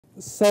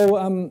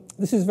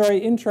This is very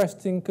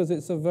interesting because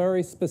it's a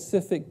very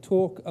specific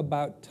talk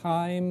about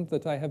time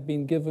that I have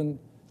been given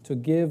to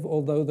give,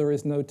 although there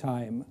is no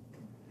time.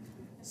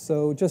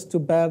 So just to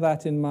bear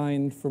that in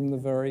mind from the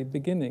very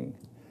beginning.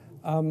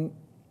 And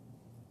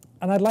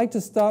I'd like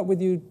to start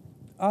with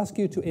ask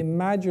you to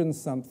imagine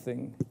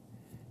something.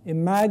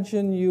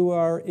 Imagine you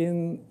are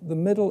in the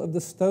middle of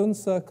the stone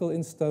circle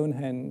in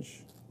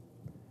Stonehenge,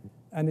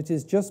 and it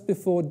is just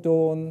before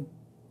dawn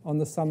on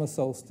the summer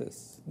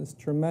solstice, this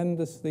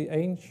tremendously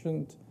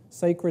ancient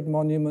sacred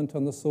monument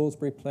on the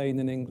Salisbury Plain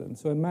in England.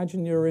 So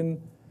imagine you're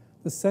in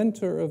the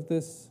center of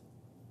this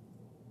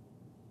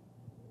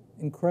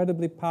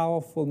incredibly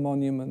powerful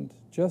monument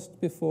just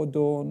before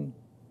dawn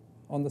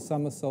on the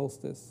summer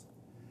solstice.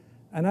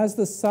 And as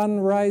the sun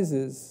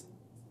rises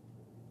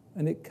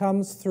and it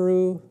comes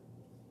through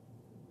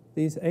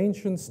these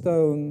ancient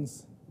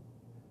stones,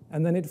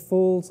 and then it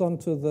falls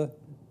onto the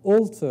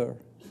altar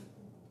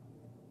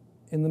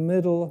in the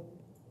middle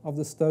of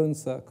the stone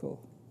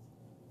circle.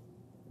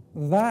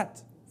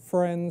 That,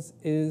 friends,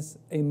 is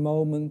a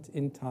moment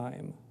in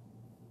time.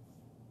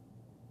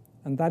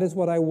 And that is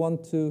what I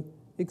want to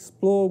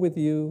explore with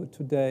you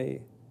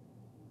today.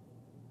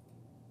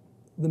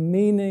 The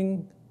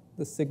meaning,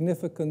 the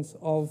significance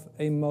of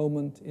a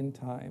moment in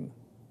time.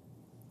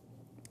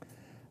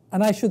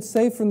 And I should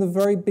say from the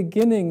very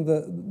beginning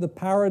the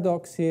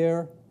paradox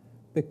here,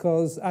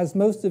 because as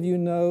most of you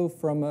know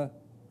from a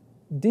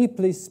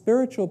deeply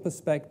spiritual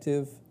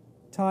perspective,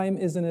 time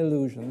is an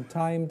illusion.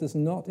 Time does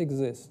not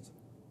exist.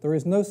 There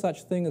is no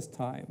such thing as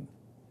time.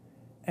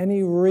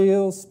 Any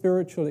real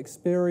spiritual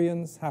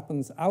experience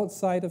happens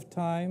outside of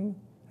time,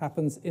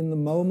 happens in the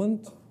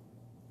moment.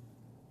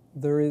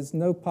 There is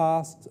no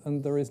past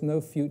and there is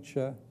no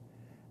future.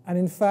 And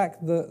in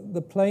fact,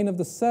 the plane of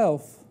the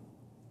self,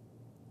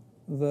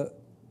 the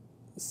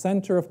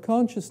center of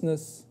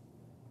consciousness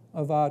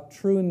of our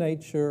true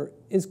nature,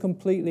 is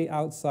completely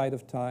outside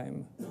of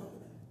time.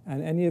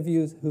 And any of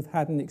you who've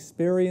had an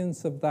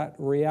experience of that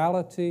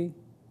reality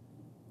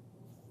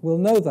will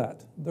know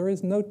that. There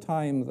is no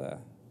time there.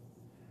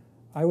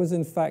 I was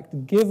in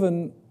fact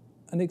given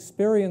an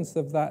experience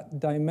of that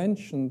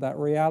dimension, that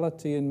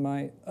reality, in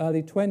my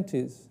early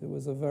 20s. It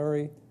was a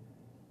very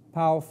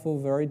powerful,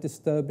 very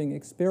disturbing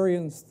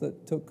experience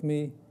that took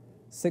me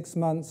 6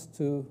 months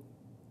to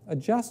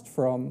adjust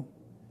from.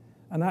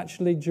 And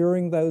actually,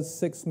 during those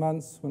 6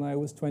 months when I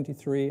was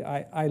 23,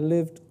 I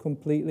lived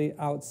completely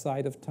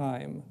outside of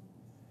time.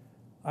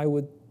 I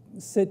would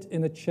sit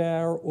in a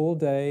chair all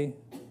day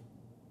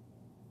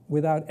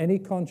without any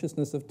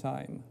consciousness of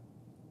time.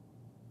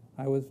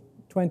 I was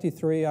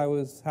 23,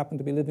 happened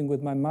to be living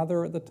with my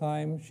mother at the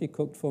time. She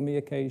cooked for me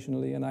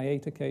occasionally, and I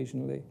ate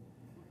occasionally.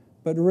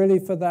 But really,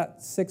 for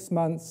that 6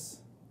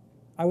 months,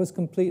 I was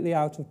completely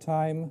out of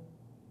time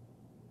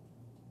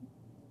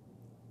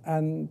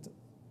and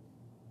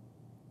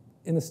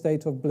in a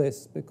state of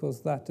bliss,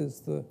 because that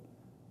is the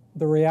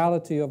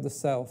reality of the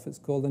self. It's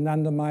called the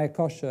Nandamaya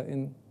Kosha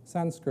in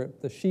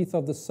Sanskrit, the sheath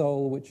of the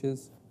soul, which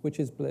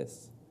is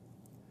bliss.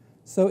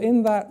 So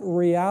in that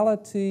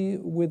reality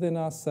within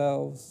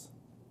ourselves,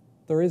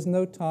 there is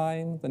no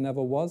time, there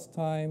never was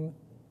time,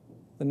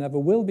 there never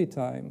will be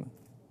time,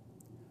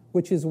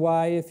 which is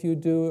why if you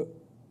do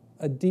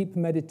a deep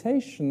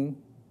meditation,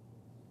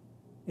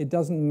 it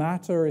doesn't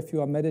matter if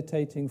you are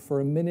meditating for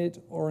a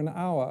minute or an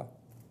hour,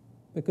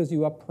 because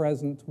you are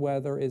present where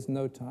there is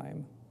no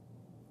time.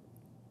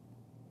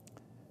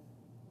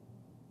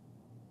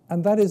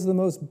 And that is the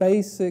most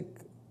basic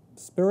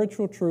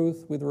spiritual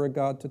truth with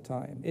regard to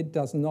time. It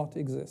does not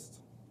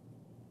exist.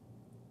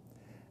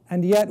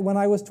 And yet, when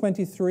I was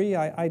 23,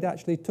 I'd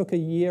actually took a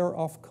year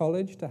off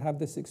college to have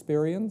this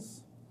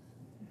experience.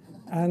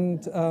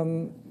 And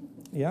and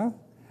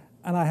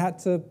I had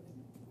to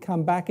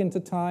come back into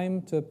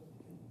time to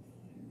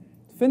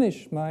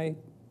finish my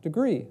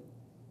degree.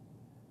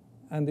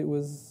 And it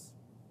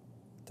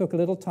took a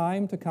little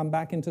time to come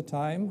back into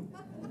time.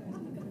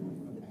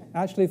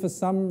 Actually, for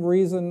some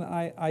reason,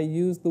 I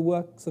used the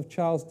works of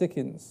Charles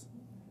Dickens.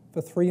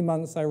 For 3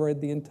 months, I read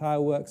the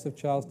entire works of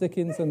Charles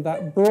Dickens, and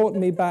that brought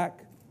me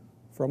back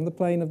from the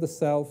plane of the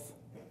self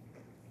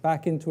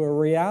back into a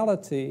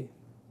reality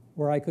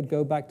where I could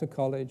go back to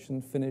college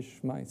and finish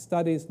my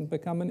studies and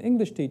become an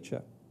English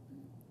teacher.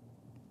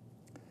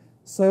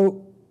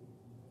 So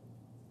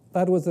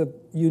that was a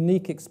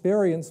unique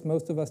experience.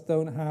 Most of us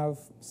don't have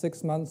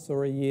 6 months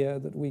or a year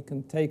that we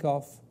can take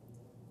off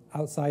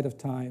outside of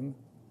time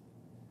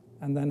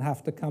and then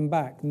have to come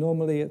back.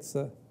 Normally it's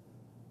a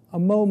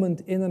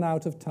moment in and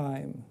out of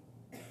time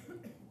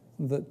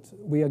that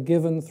we are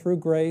given through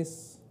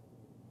grace,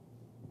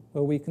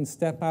 where we can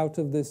step out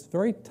of this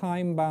very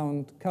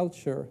time-bound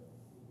culture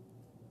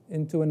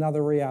into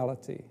another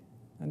reality.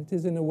 And it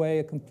is in a way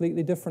a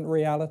completely different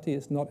reality.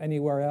 It's not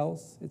anywhere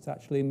else. It's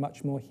actually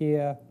much more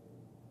here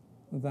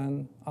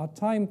than our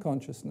time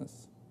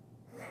consciousness.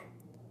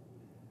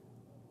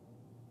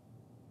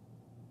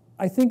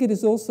 I think it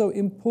is also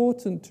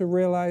important to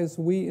realize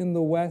we in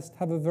the West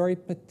have a very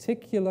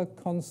particular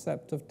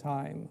concept of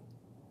time.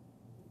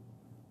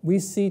 We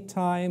see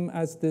time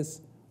as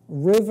this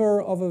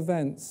river of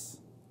events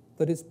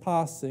that is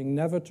passing,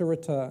 never to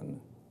return.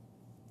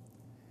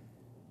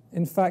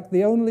 In fact,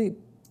 the only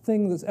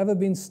thing that's ever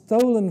been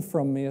stolen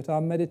from me at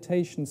our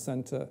meditation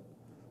center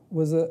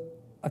was a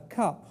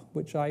cup,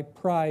 which I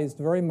prized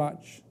very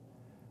much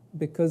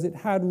because it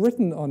had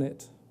written on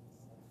it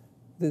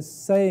this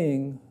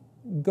saying,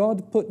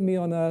 God put me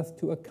on earth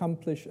to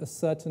accomplish a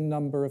certain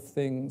number of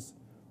things.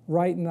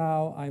 Right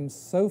now, I'm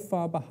so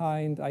far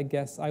behind, I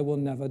guess I will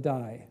never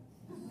die.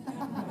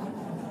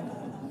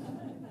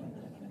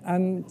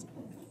 And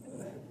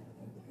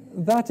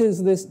that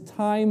is this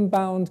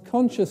time-bound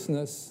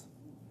consciousness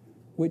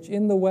which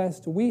in the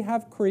West we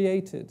have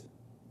created.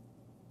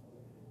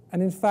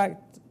 And in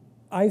fact,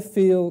 I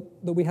feel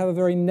that we have a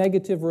very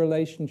negative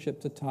relationship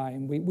to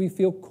time. We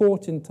feel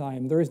caught in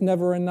time. There is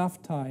never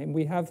enough time.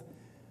 We have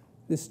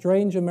this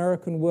strange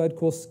American word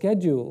called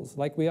schedules,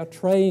 like we are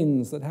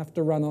trains that have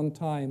to run on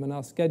time, and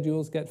our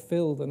schedules get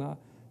filled, and our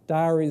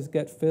diaries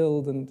get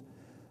filled, and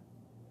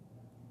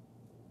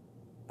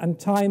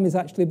time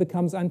actually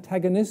becomes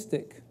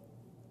antagonistic.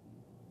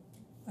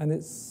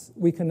 And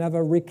we can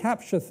never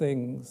recapture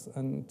things.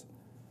 And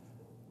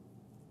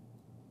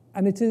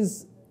it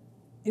is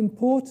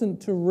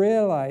important to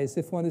realize,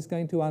 if one is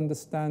going to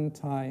understand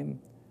time,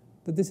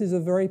 that this is a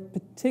very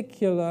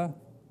particular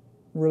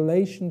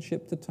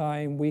relationship to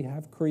time we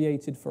have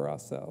created for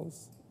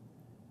ourselves.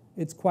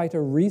 It's quite a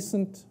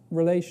recent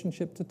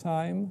relationship to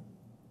time.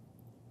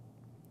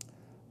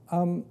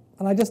 And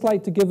I'd just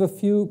like to give a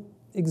few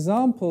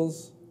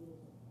examples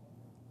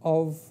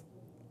of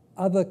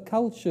other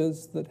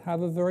cultures that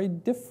have a very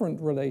different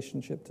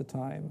relationship to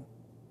time.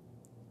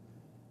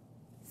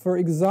 For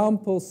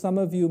example, some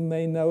of you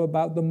may know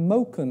about the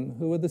Moken,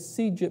 who are the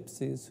sea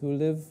gypsies who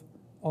live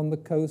on the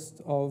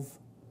coast of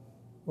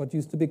what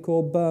used to be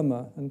called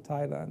Burma and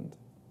Thailand.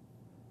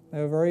 They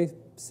are very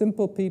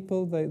simple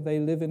people. They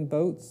live in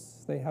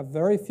boats. They have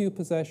very few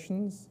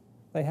possessions.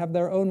 They have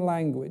their own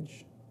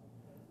language.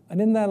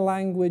 And in their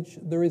language,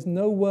 there is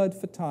no word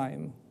for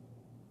time.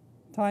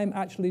 Time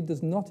actually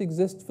does not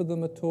exist for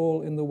them at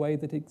all in the way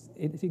that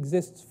it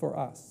exists for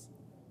us.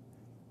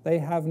 They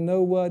have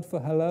no word for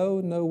hello,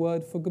 no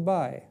word for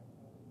goodbye.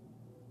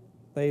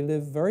 They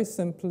live very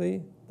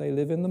simply. They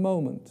live in the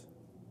moment.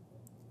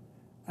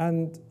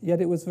 And yet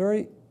it was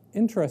very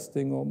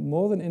interesting, or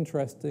more than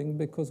interesting,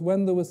 because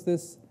when there was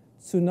this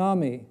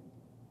tsunami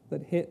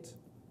that hit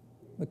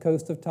the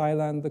coast of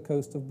Thailand, the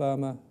coast of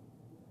Burma,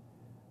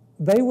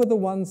 they were the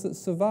ones that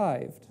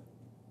survived.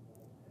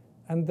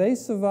 And they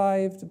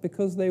survived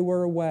because they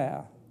were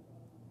aware.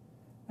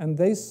 And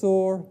they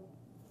saw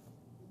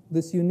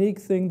this unique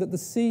thing that the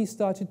sea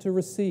started to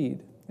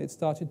recede. It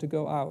started to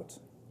go out.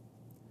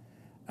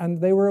 And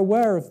they were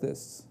aware of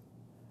this.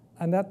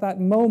 And at that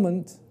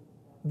moment,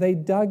 they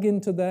dug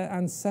into their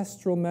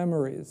ancestral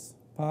memories,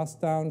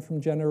 passed down from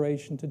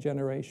generation to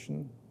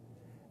generation.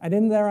 And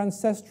in their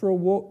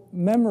ancestral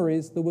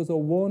memories, there was a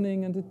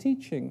warning and a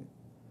teaching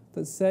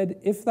that said,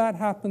 if that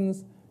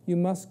happens, you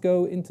must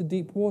go into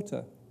deep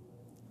water.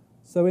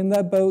 So in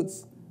their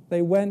boats,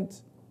 they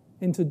went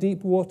into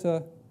deep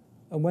water,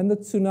 and when the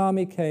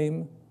tsunami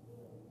came,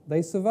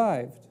 they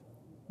survived.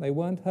 They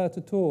weren't hurt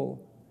at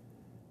all.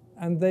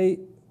 And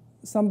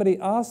somebody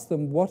asked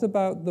them, what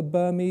about the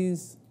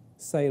Burmese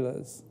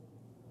sailors?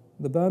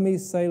 The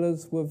Burmese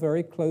sailors were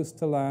very close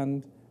to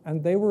land,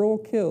 and they were all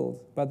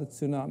killed by the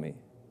tsunami.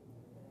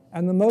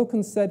 And the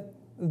Moken said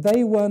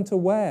they weren't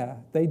aware,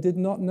 they did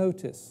not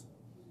notice.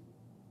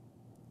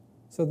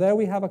 So there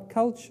we have a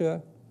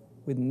culture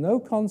with no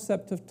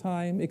concept of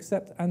time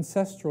except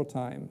ancestral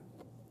time,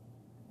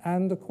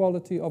 and a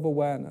quality of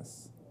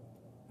awareness.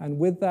 And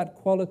with that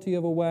quality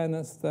of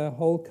awareness, their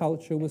whole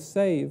culture was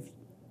saved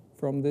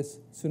from this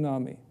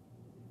tsunami.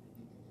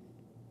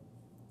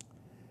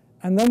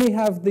 And then we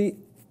have the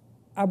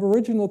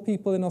Aboriginal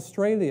people in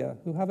Australia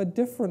who have a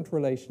different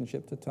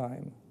relationship to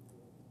time.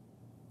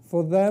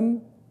 For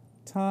them,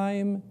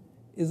 time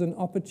is an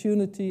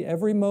opportunity,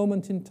 every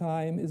moment in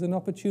time is an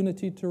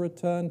opportunity to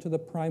return to the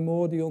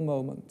primordial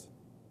moment.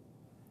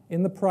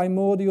 In the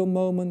primordial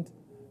moment,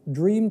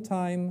 dream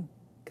time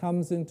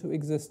comes into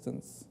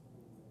existence.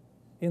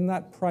 In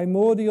that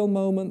primordial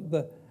moment,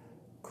 the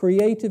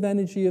creative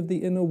energy of the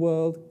inner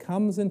world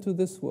comes into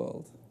this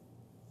world.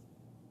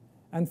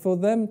 And for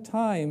them,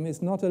 time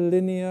is not a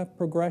linear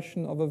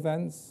progression of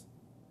events.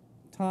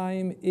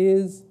 Time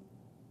is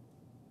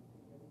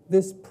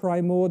this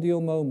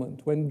primordial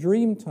moment, when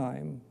dream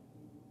time,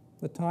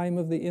 the time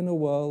of the inner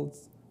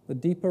worlds, the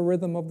deeper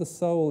rhythm of the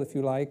soul, if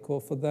you like,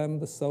 or for them,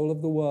 the soul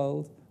of the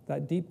world,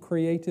 that deep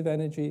creative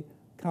energy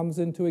comes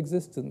into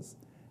existence.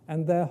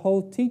 And their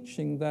whole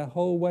teaching, their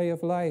whole way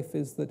of life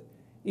is that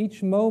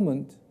each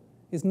moment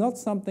is not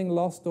something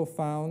lost or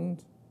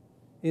found,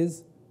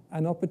 is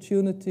an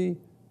opportunity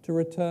to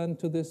return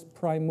to this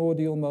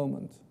primordial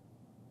moment.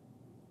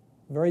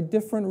 A very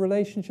different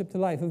relationship to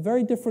life, a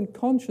very different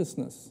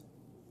consciousness.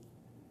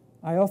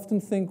 I often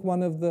think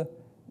one of the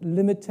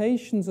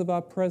limitations of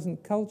our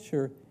present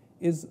culture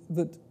is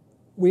that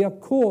we are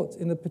caught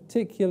in a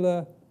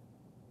particular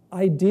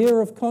idea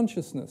of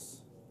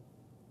consciousness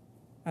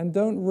and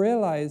don't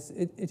realize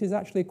it is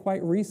actually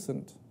quite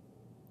recent.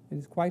 It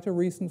is quite a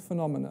recent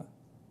phenomena.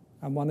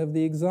 And one of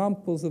the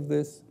examples of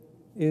this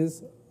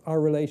is our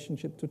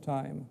relationship to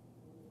time.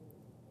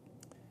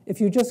 If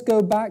you just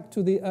go back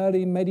to the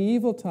early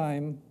medieval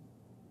time,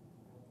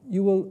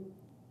 you will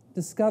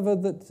discover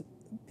that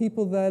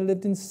people there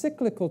lived in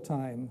cyclical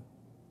time,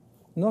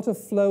 not a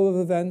flow of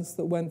events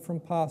that went from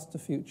past to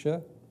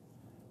future.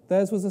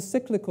 Theirs was a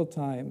cyclical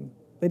time.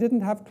 They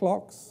didn't have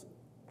clocks.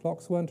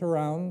 Clocks weren't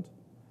around.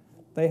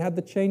 They had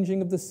the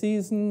changing of the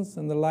seasons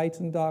and the light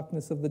and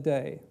darkness of the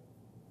day.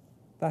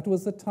 That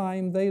was the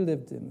time they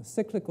lived in, a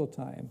cyclical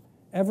time.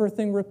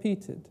 Everything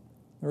repeated.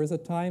 There is a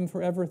time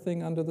for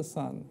everything under the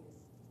sun.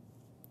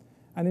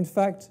 And in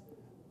fact,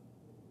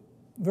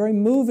 very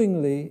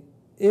movingly,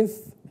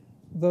 if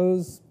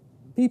those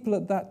people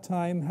at that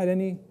time had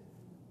any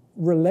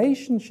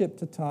relationship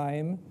to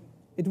time,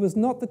 it was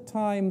not the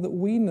time that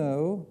we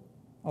know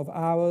of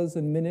hours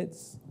and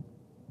minutes.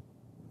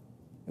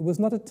 It was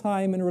not a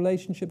time in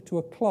relationship to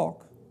a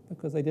clock,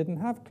 because they didn't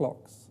have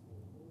clocks.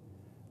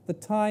 The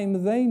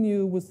time they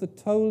knew was the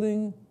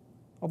tolling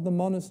of the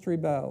monastery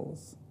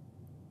bells,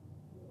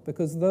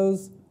 because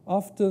those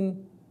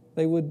often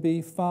they would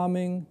be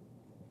farming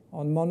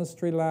on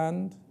monastery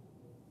land,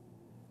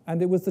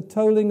 and it was the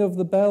tolling of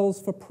the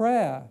bells for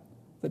prayer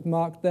that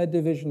marked their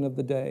division of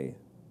the day.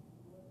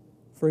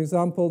 For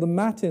example, the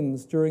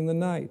matins during the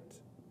night,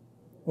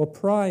 or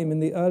prime in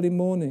the early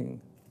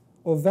morning,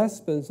 or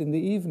vespers in the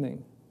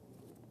evening.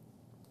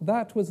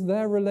 That was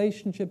their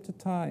relationship to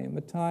time,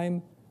 a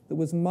time that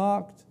was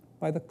marked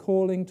by the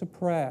calling to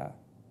prayer.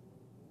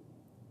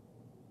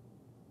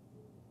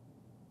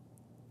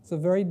 It's a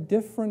very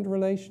different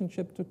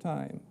relationship to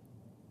time.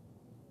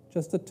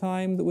 Just a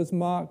time that was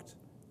marked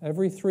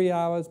every 3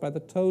 hours by the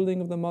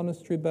tolling of the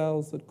monastery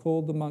bells that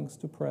called the monks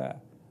to prayer.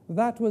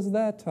 That was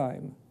their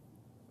time,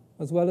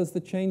 as well as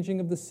the changing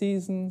of the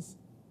seasons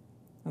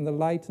and the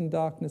light and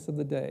darkness of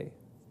the day.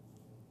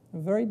 A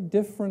very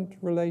different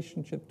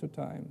relationship to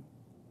time.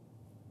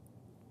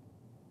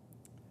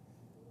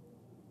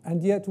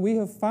 And yet we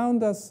have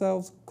found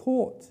ourselves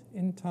caught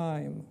in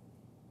time,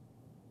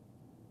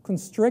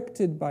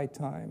 constricted by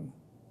time,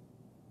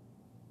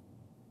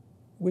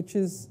 which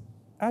is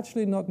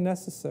actually not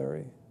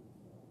necessary.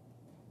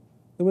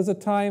 There was a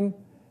time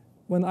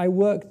when I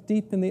worked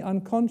deep in the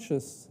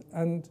unconscious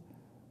and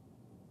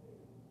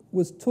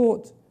was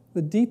taught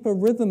the deeper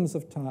rhythms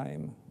of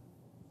time,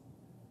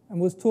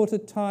 and was taught a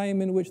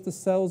time in which the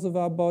cells of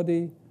our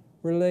body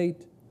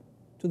relate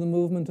to the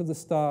movement of the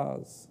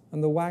stars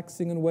and the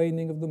waxing and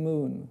waning of the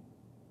moon.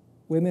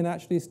 Women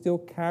actually still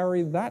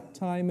carry that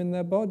time in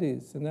their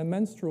bodies, in their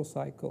menstrual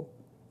cycle,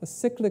 a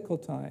cyclical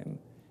time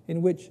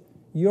in which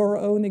your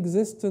own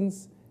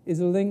existence is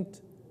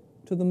linked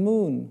to the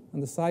moon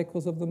and the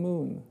cycles of the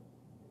moon.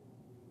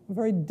 A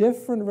very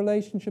different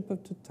relationship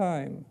to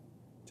time,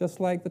 just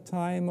like the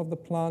time of the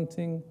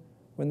planting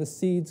when the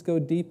seeds go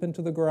deep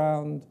into the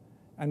ground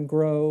and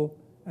grow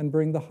and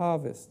bring the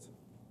harvest.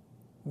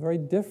 A very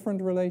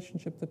different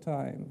relationship to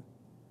time.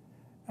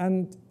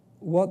 And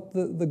what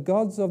the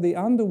gods of the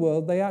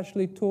underworld, they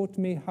actually taught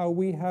me how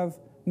we have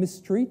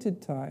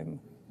mistreated time.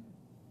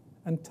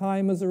 And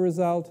time, as a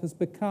result, has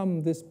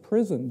become this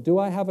prison. Do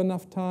I have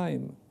enough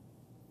time?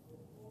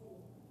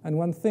 And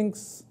one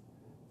thinks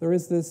there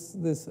is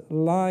this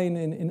line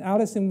in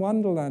Alice in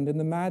Wonderland, in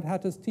the Mad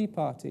Hatter's Tea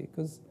Party,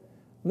 because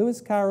Lewis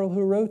Carroll,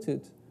 who wrote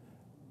it,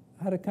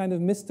 had a kind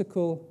of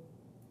mystical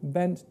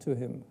bent to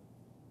him.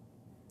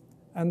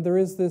 And there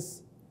is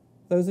this,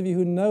 those of you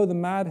who know the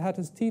Mad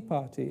Hatter's Tea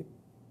Party,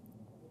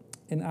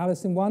 in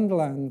Alice in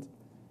Wonderland,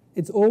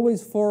 it's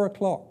always 4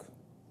 o'clock.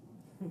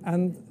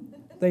 And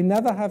they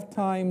never have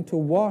time to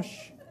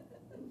wash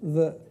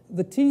the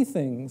tea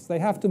things. They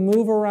have to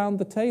move around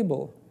the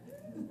table.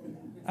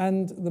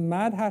 And the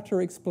Mad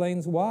Hatter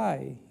explains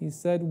why. He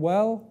said,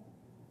 well,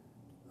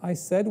 I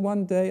said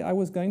one day I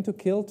was going to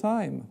kill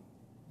time.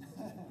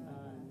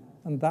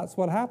 And that's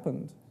what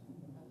happened.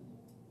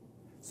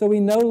 So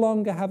we no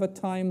longer have a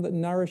time that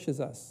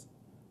nourishes us.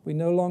 We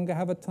no longer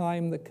have a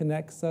time that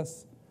connects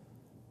us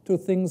to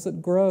things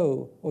that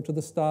grow or to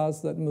the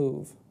stars that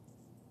move.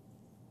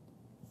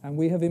 And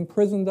we have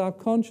imprisoned our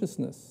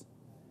consciousness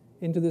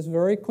into this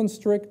very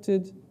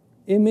constricted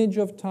image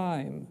of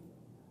time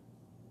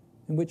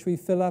in which we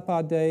fill up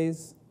our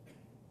days,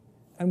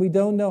 and we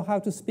don't know how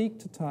to speak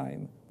to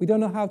time. We don't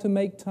know how to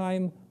make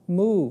time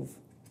move.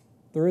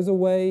 There is a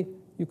way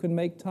you can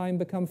make time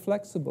become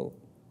flexible.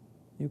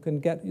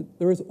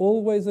 There is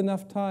always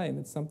enough time.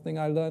 It's something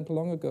I learned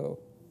long ago.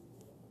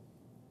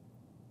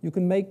 You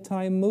can make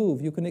time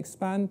move. You can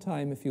expand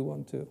time if you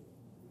want to.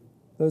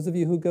 Those of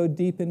you who go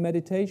deep in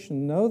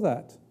meditation know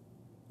that.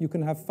 You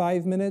can have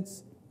 5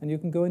 minutes and you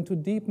can go into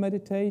deep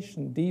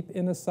meditation, deep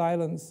inner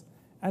silence,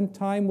 and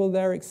time will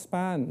there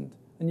expand.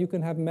 And you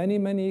can have many,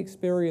 many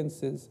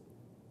experiences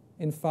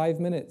in 5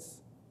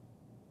 minutes.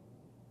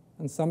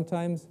 And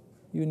sometimes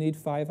you need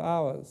 5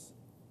 hours.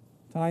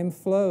 Time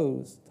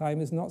flows.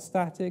 Time is not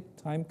static.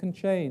 Time can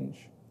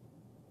change.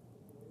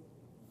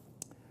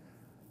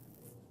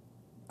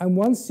 And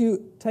once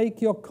you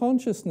take your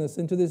consciousness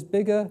into this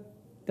bigger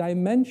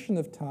dimension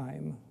of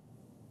time,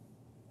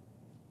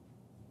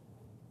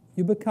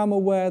 you become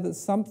aware that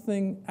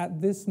something at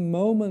this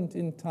moment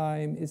in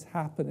time is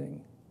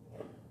happening.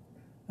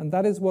 And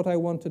that is what I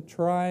want to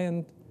try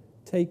and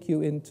take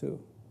you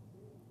into.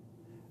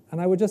 And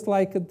I would just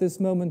like at this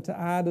moment to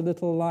add a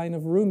little line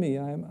of Rumi.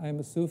 I'm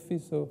a Sufi,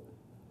 so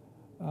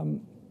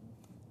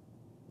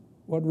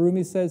what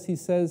Rumi says, he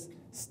says,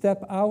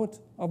 step out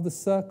of the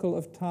circle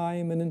of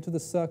time and into the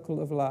circle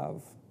of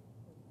love.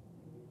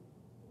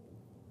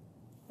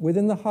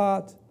 Within the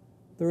heart,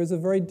 there is a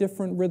very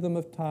different rhythm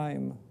of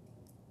time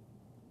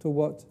to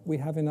what we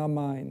have in our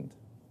mind.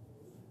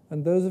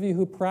 And those of you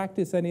who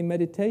practice any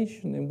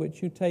meditation in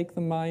which you take the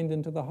mind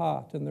into the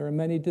heart, and there are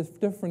many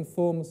different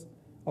forms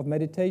of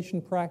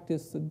meditation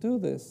practice that do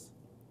this,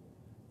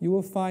 you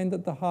will find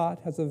that the heart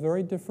has a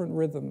very different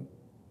rhythm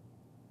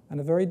and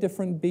a very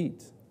different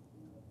beat.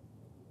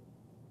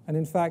 And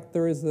in fact,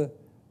 there is a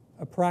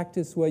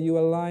practice where you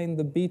align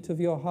the beat of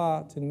your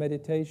heart in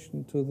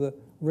meditation to the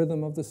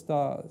rhythm of the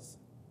stars.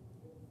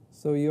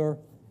 So you're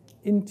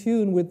in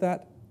tune with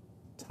that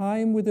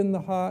time within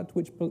the heart,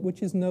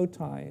 which is no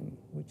time,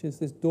 which is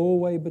this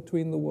doorway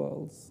between the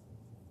worlds.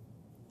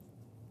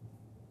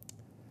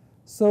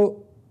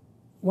 So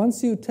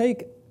once you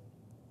take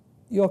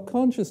your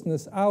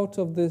consciousness out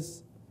of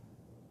this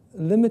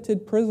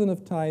limited prison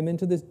of time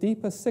into this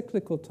deeper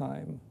cyclical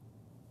time,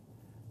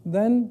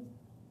 then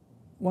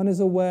one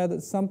is aware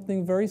that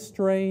something very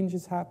strange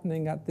is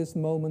happening at this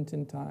moment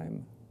in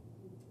time.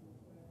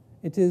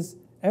 It is,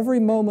 every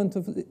moment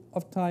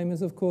of time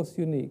is, of course,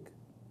 unique.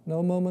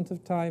 No moment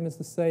of time is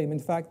the same. In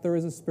fact, there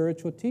is a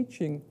spiritual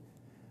teaching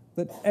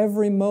that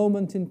every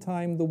moment in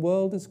time the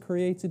world is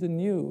created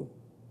anew,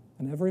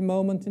 and every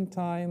moment in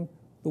time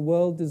the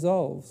world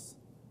dissolves.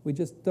 We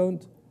just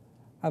don't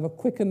have a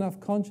quick enough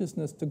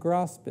consciousness to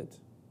grasp it.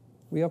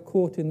 We are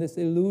caught in this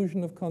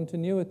illusion of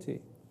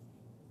continuity.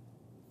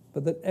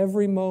 But that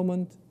every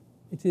moment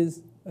it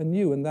is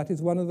anew, and that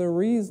is one of the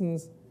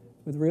reasons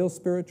with real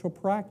spiritual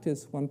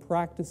practice one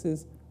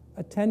practices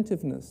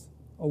attentiveness,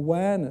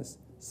 awareness,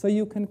 so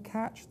you can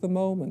catch the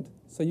moment,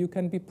 so you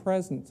can be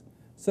present,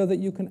 so that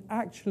you can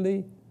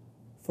actually,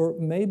 for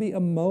maybe a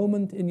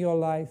moment in your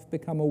life,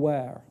 become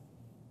aware.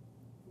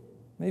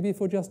 Maybe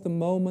for just a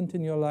moment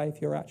in your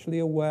life you're actually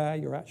aware,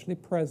 you're actually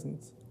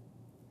present.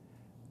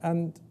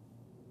 And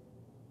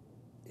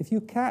if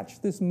you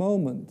catch this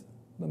moment,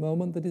 the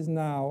moment that is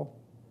now,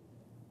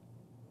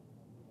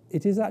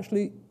 it is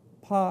actually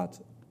part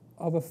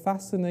of a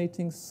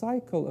fascinating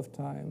cycle of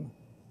time.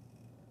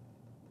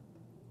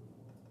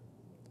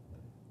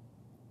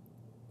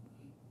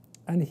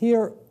 And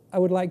here I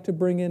would like to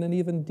bring in an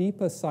even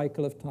deeper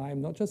cycle of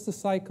time, not just the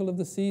cycle of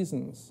the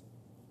seasons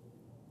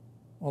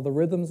or the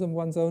rhythms of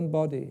one's own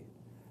body,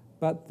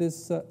 but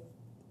this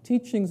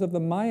teachings of the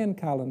Mayan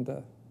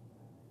calendar.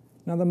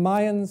 Now the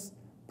Mayans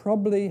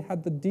probably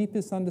had the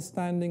deepest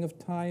understanding of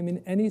time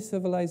in any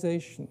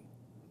civilization.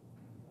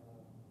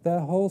 Their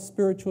whole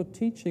spiritual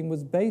teaching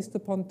was based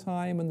upon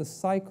time and the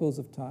cycles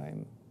of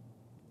time.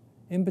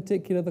 In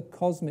particular, the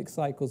cosmic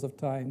cycles of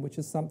time, which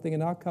is something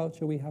in our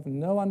culture we have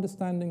no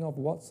understanding of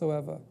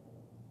whatsoever.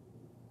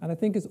 And I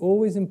think it's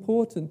always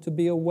important to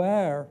be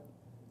aware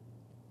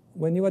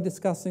when you are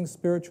discussing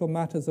spiritual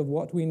matters of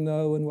what we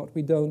know and what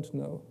we don't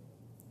know.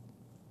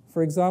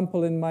 For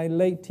example, in my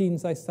late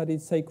teens, I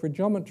studied sacred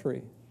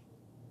geometry,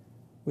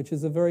 which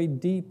is a very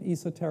deep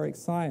esoteric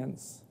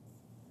science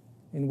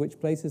in which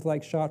places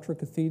like Chartres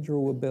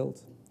Cathedral were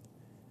built.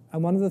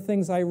 And one of the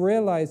things I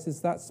realized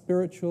is that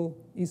spiritual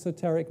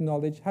esoteric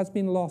knowledge has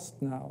been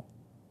lost now.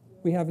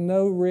 We have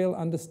no real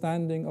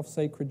understanding of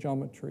sacred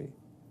geometry,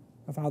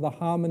 of how the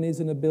harmonies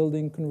in a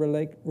building can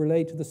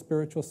relate to the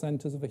spiritual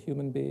centers of a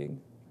human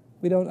being.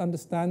 We don't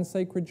understand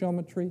sacred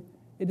geometry.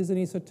 It is an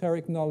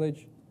esoteric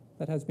knowledge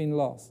that has been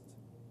lost.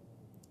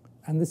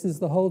 And this is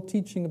the whole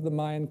teaching of the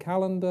Mayan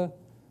calendar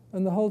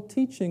and the whole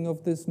teaching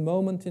of this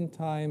moment in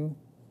time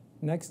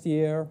next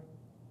year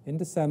in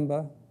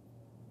December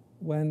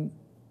when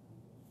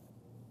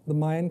the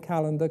Mayan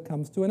calendar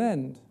comes to an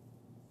end.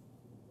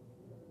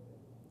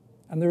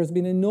 And there has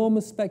been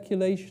enormous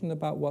speculation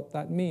about what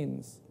that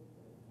means.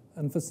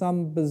 And for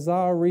some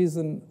bizarre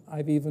reason,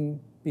 I've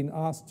even been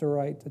asked to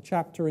write a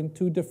chapter in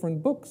 2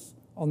 different books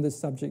on this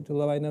subject,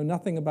 although I know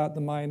nothing about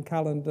the Mayan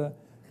calendar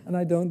and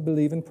I don't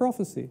believe in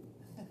prophecy.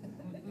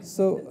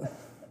 So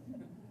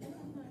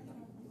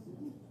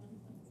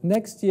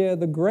next year,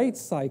 the Great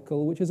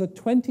Cycle, which is a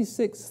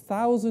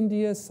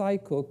 26,000-year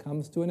cycle,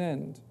 comes to an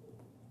end.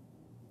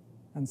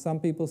 And some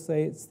people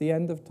say it's the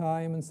end of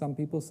time, and some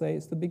people say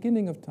it's the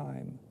beginning of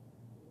time.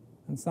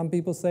 And some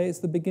people say it's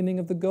the beginning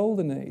of the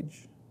Golden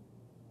Age.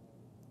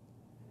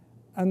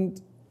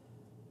 And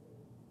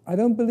I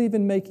don't believe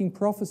in making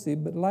prophecy,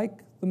 but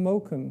like the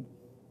Moken,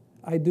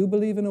 I do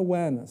believe in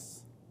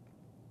awareness.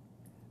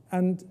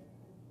 And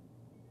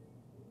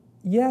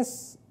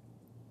yes,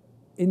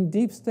 in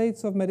deep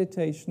states of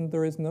meditation,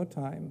 there is no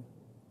time.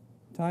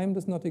 Time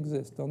does not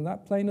exist. On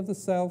that plane of the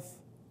self,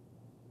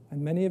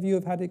 And many of you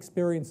have had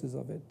experiences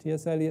of it.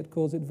 T.S. Eliot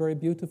calls it very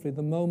beautifully,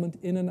 the moment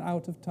in and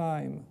out of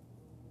time.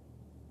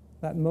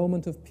 That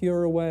moment of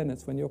pure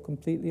awareness when you're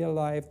completely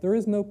alive. There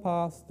is no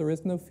past, there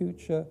is no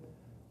future,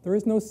 there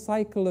is no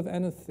cycle of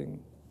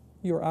anything.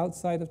 You're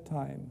outside of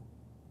time.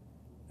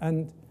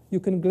 And you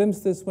can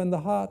glimpse this when the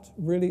heart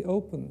really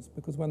opens,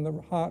 because when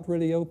the heart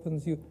really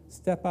opens, you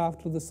step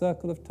out of the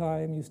circle of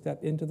time, you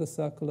step into the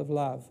circle of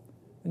love,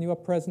 and you are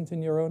present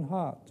in your own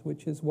heart,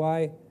 which is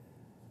why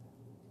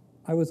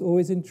I was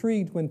always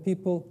intrigued when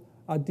people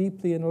are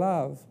deeply in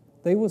love.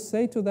 They will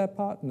say to their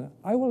partner,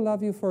 "I will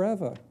love you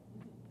forever."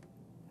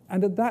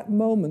 And at that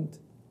moment,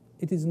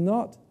 it is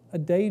not a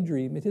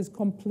daydream, it is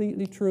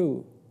completely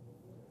true.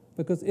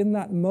 Because in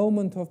that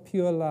moment of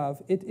pure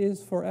love, it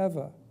is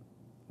forever.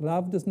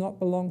 Love does not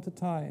belong to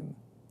time.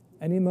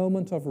 Any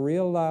moment of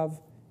real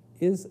love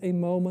is a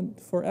moment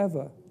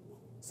forever.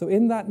 So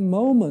in that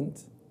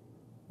moment,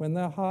 when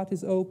their heart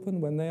is open,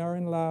 when they are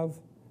in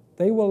love,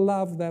 they will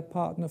love their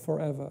partner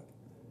forever.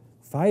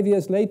 5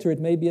 years later, it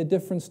may be a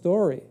different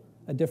story,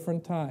 a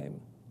different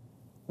time.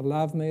 The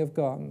love may have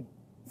gone.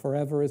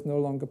 Forever is no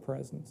longer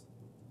present.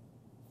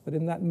 But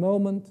in that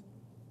moment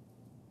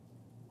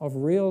of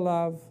real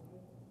love,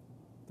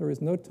 there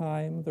is no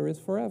time, there is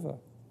forever.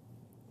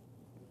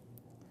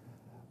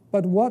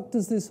 But what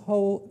does this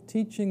whole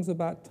teachings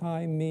about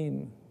time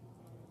mean?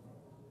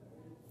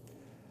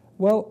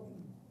 Well,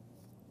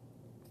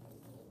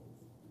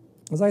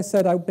 as I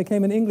said, I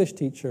became an English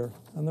teacher,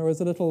 and there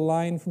was a little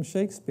line from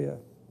Shakespeare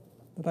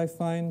that I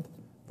find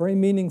very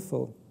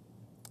meaningful.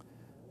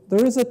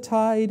 There is a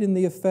tide in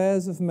the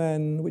affairs of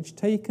men, which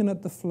taken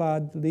at the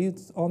flood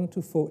leads on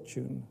to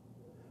fortune.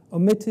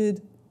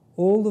 Omitted,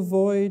 all the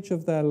voyage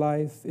of their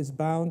life is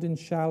bound in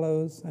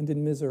shallows and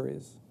in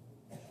miseries.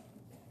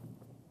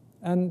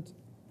 And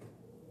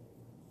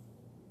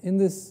in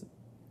this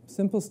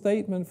simple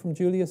statement from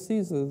Julius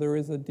Caesar, there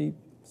is a deep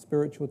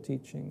spiritual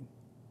teaching.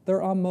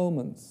 There are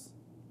moments.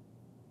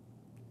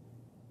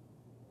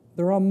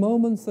 There are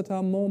moments that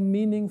are more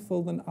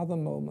meaningful than other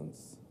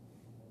moments.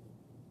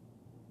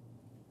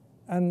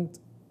 And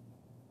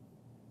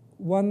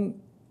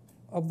one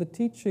of the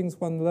teachings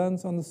one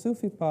learns on the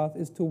Sufi path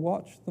is to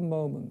watch the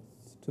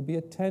moments, to be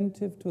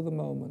attentive to the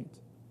moment.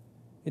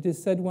 It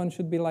is said one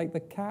should be like the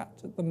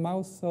cat at the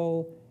mouse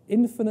hole,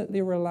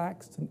 infinitely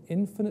relaxed and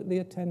infinitely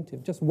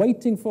attentive, just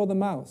waiting for the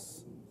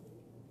mouse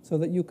so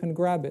that you can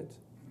grab it.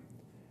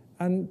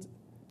 And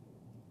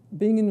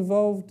being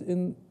involved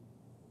in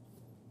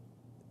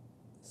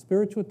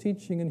spiritual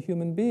teaching in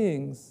human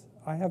beings,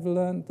 I have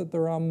learned that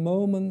there are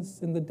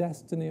moments in the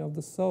destiny of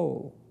the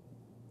soul.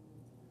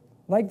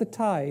 Like the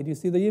tide, you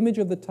see, the image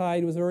of the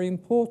tide was very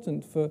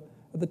important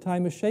at the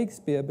time of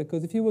Shakespeare,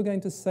 because if you were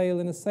going to sail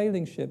in a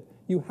sailing ship,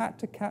 you had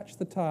to catch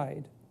the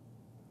tide.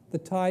 The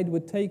tide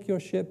would take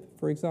your ship,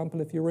 for example,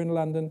 if you were in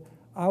London,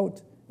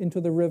 out into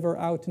the river,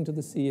 out into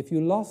the sea. If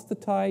you lost the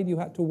tide, you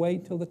had to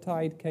wait till the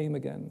tide came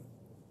again.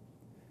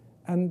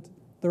 And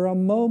there are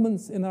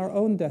moments in our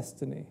own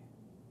destiny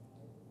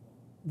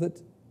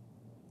that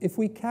if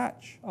we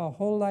catch, our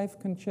whole life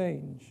can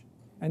change.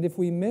 And if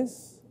we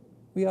miss,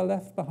 we are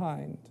left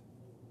behind.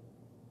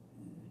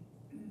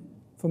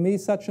 For me,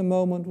 such a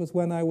moment was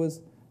when I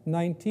was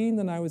 19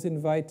 and I was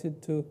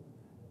invited to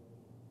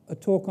a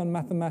talk on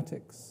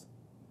mathematics.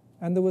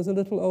 And there was a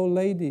little old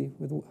lady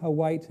with her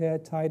white hair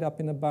tied up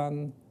in a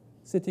bun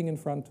sitting in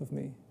front of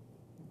me.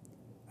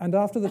 And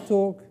after the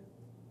talk,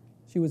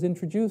 she was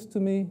introduced to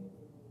me,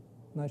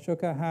 and I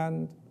shook her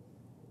hand,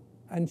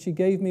 and she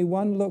gave me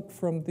one look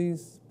from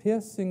these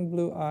piercing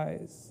blue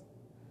eyes.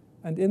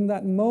 And in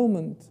that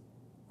moment,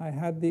 I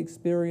had the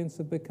experience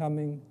of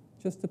becoming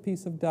just a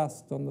piece of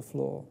dust on the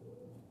floor.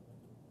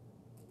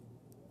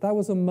 That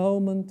was a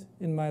moment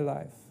in my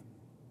life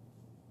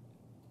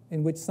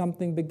in which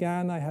something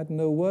began I had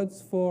no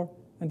words for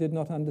and did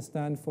not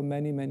understand for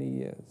many, many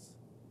years.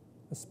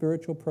 A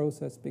spiritual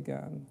process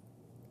began.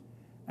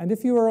 And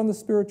if you are on the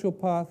spiritual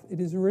path, it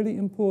is really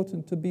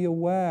important to be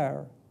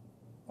aware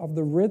of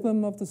the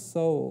rhythm of the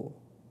soul,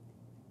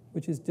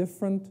 which is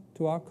different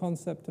to our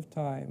concept of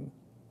time.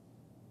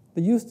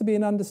 There used to be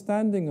an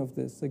understanding of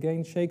this.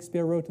 Again,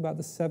 Shakespeare wrote about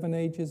the 7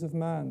 ages of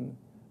man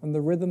and the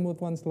rhythm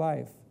of one's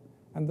life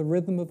and the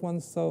rhythm of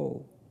one's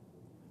soul.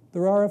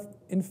 There are,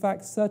 in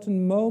fact,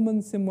 certain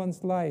moments in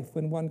one's life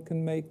when one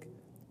can make,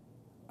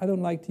 I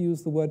don't like to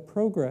use the word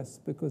progress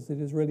because it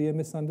is really a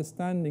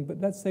misunderstanding, but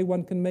let's say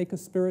one can make a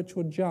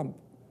spiritual jump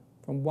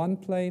from one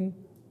plane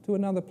to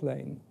another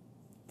plane,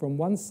 from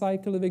one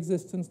cycle of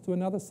existence to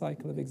another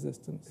cycle of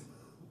existence.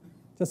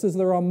 Just as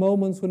there are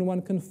moments when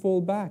one can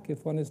fall back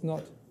if one is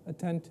not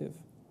attentive.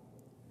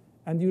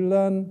 And you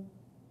learn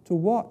to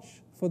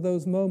watch for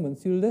those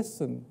moments. You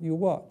listen, you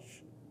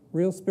watch.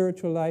 Real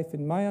spiritual life,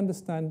 in my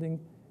understanding,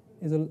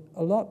 is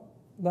a lot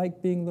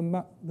like being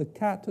the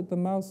cat at the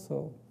mouse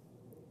hole.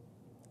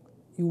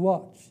 You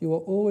watch, you are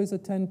always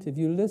attentive,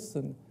 you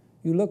listen,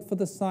 you look for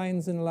the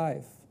signs in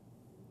life.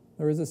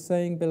 There is a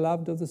saying,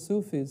 beloved of the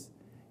Sufis,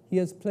 he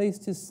has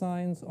placed his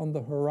signs on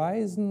the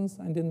horizons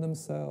and in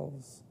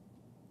themselves.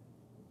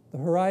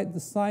 The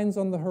signs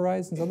on the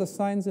horizons are the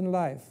signs in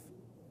life.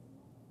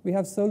 We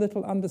have so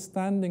little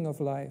understanding of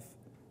life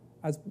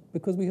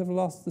because we have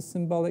lost the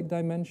symbolic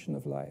dimension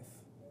of life.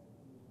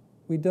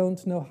 We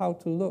don't know how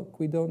to look.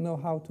 We don't know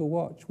how to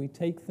watch. We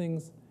take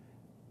things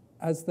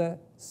as their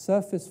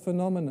surface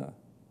phenomena.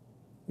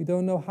 We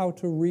don't know how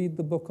to read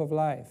the book of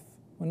life.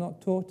 We're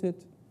not taught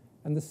it,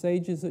 and the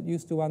sages that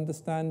used to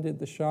understand it,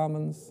 the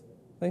shamans,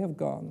 they have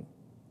gone.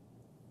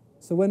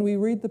 So when we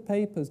read the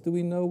papers, do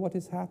we know what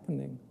is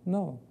happening?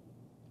 No.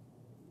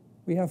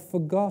 We have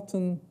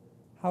forgotten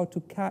how to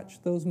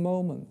catch those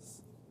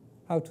moments,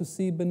 how to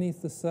see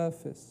beneath the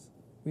surface.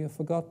 We have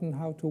forgotten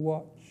how to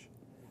watch.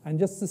 And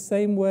just the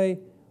same way,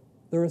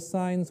 there are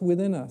signs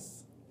within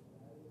us.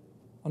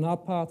 On our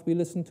path, we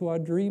listen to our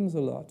dreams a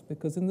lot,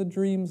 because in the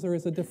dreams there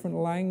is a different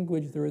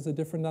language, there is a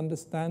different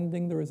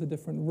understanding, there is a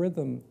different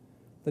rhythm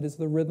that is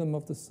the rhythm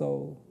of the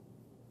soul.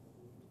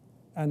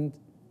 And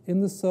in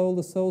the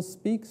soul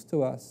speaks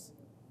to us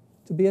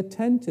to be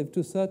attentive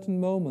to certain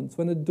moments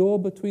when a door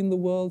between the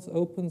worlds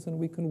opens and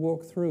we can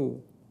walk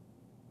through.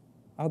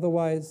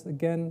 Otherwise,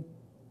 again,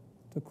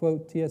 to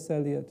quote T.S.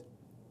 Eliot,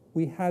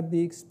 we had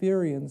the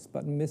experience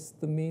but missed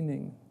the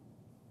meaning.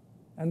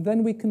 And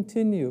then we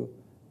continue.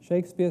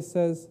 Shakespeare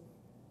says,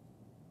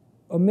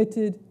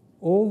 omitted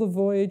all the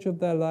voyage of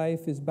their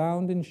life is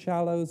bound in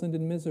shallows and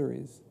in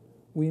miseries.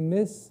 We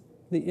miss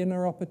the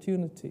inner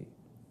opportunity.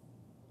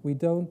 We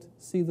don't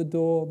see the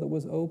door that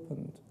was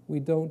opened. We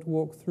don't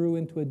walk through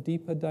into a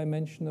deeper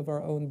dimension of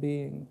our own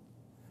being.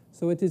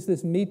 So it is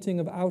this meeting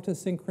of outer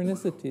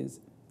synchronicities,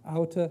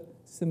 outer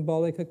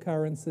symbolic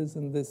occurrences,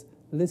 and this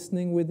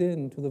listening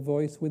within to the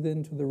voice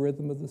within, to the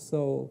rhythm of the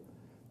soul,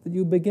 that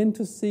you begin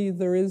to see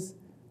there is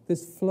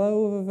this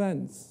flow of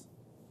events,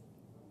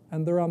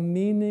 and there are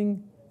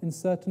meaning in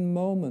certain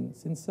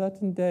moments, in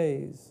certain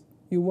days.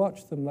 You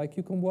watch them like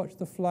you can watch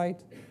the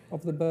flight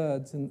of the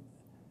birds, and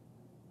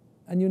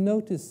you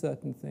notice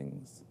certain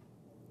things.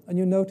 And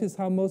you notice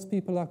how most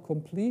people are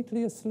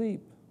completely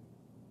asleep,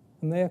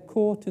 and they are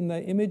caught in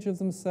their image of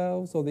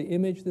themselves or the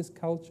image this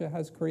culture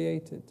has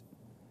created.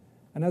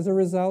 And as a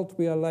result,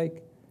 we are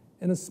like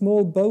in a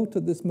small boat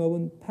at this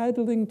moment,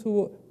 paddling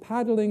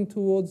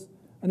towards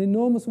an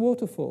enormous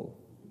waterfall,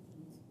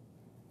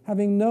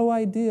 having no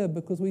idea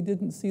because we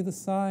didn't see the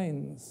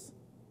signs.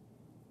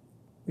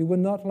 We were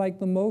not like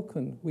the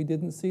Moken. We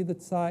didn't see the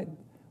side.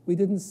 We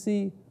didn't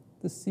see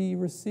the sea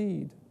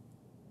recede.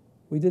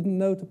 We didn't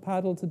know to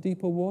paddle to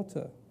deeper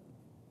water.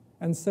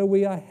 And so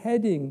we are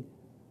heading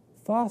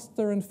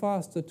faster and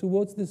faster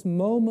towards this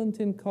moment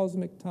in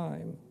cosmic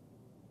time.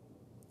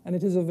 And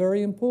it is a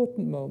very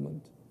important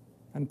moment,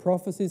 and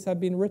prophecies have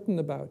been written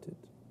about it.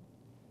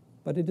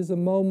 But it is a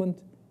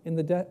moment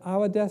in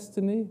our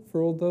destiny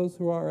for all those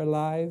who are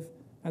alive,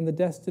 and the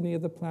destiny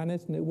of the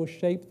planet, and it will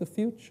shape the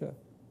future,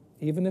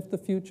 even if the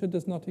future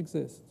does not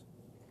exist.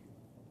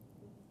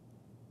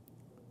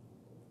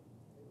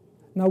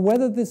 Now,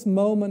 whether this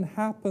moment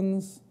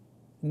happens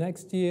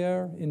next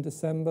year in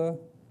December,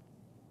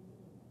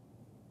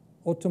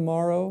 or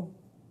tomorrow,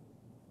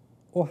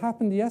 or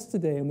happened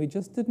yesterday and we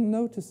just didn't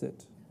notice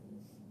it,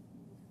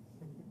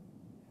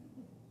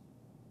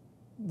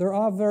 there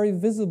are very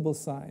visible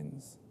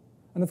signs.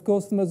 And of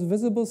course, the most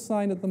visible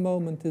sign at the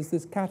moment is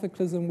this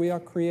cataclysm we are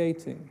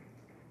creating.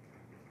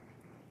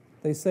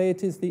 They say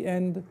it is the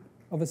end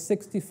of a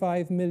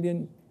 65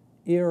 million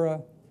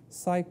era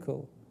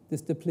cycle,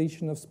 this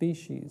depletion of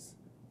species,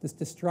 this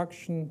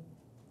destruction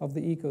of the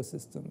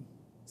ecosystem.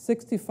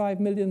 65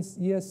 million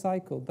year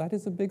cycle, that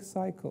is a big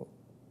cycle.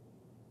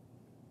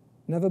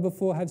 Never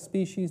before have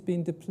species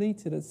been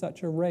depleted at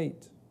such a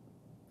rate.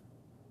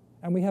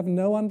 And we have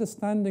no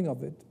understanding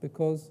of it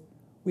because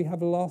we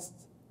have lost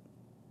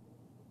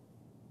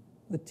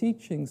the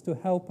teachings to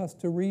help us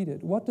to read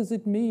it. What does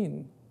it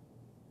mean?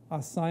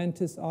 Our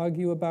scientists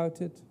argue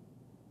about it.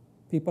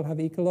 People have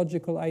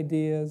ecological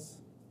ideas.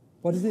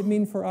 What does it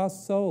mean for our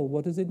soul?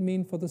 What does it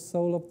mean for the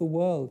soul of the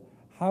world?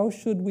 How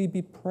should we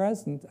be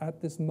present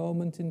at this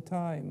moment in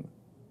time?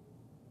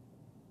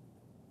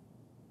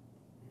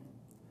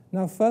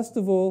 Now, first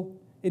of all,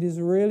 it is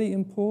really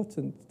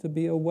important to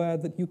be aware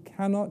that you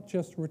cannot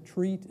just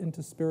retreat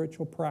into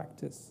spiritual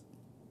practice.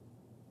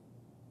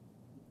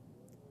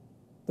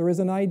 There is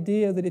an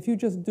idea that if you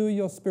just do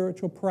your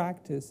spiritual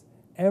practice,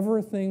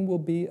 everything will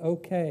be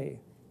okay.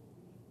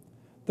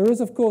 There is,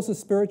 of course, a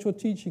spiritual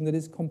teaching that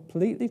is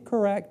completely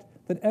correct,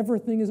 that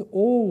everything is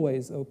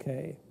always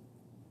okay.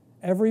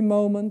 Every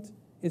moment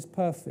is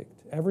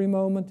perfect. Every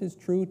moment is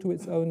true to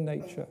its own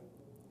nature.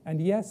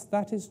 And yes,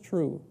 that is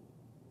true.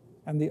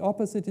 And the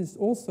opposite is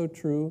also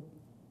true,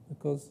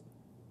 because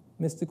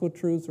mystical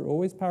truths are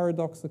always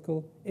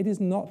paradoxical. It is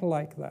not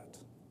like that.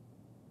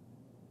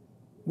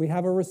 We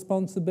have a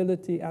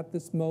responsibility at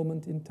this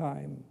moment in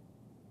time.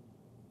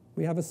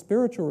 We have a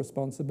spiritual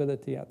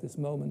responsibility at this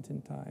moment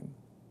in time.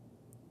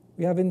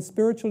 We have a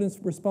spiritual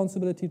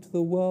responsibility to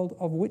the world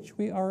of which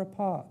we are a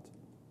part.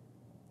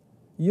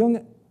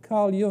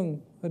 Carl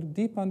Jung had a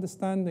deep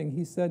understanding.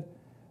 He said,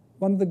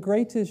 one of the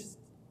greatest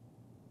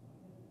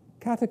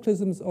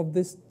cataclysms of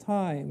this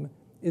time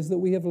is that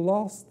we have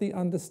lost the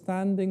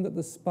understanding that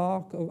the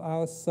spark of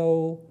our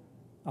soul,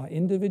 our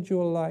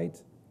individual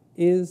light,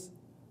 is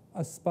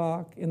a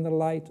spark in the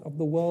light of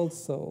the world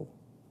soul.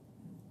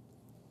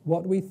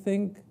 What we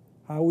think,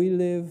 how we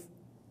live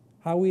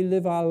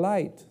our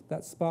light,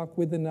 that spark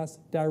within us,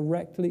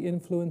 directly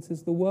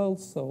influences the world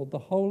soul, the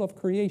whole of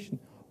creation.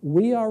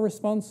 We are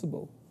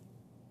responsible.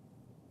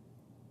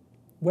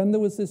 When there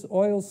was this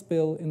oil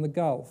spill in the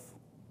Gulf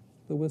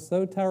that was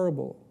so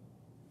terrible,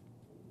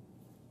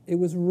 it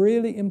was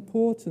really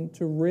important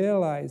to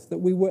realize that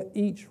we were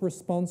each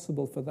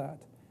responsible for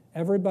that.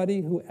 Everybody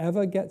who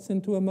ever gets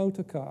into a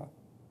motor car,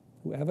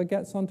 whoever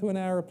gets onto an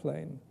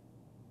airplane,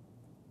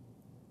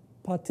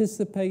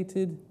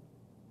 participated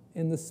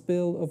in the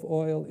spill of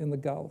oil in the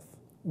Gulf.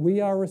 We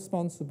are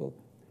responsible.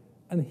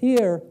 And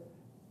here,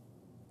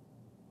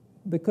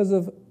 because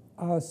of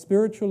our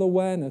spiritual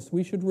awareness,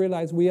 we should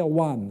realize we are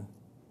one.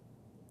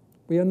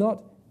 We are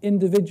not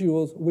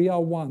individuals, we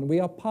are one. We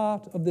are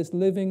part of this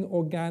living,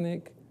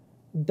 organic,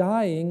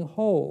 dying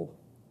whole.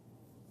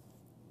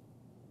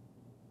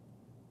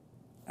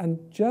 And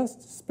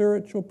just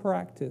spiritual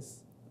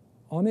practice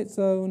on its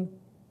own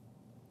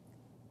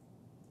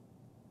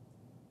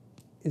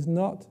is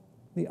not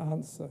the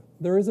answer.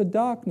 There is a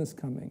darkness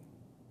coming.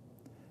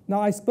 Now,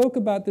 I spoke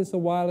about this a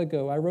while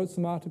ago. I wrote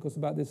some articles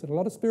about this, and a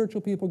lot of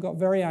spiritual people got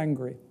very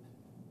angry.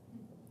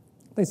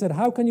 They said,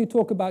 how can you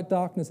talk about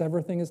darkness?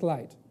 Everything is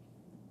light.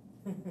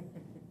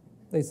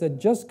 They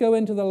said, just go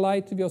into the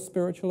light of your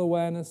spiritual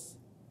awareness,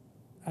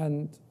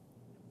 and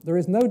there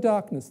is no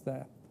darkness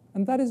there.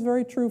 And that is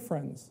very true,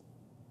 friends.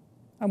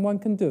 And one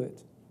can do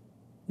it.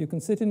 You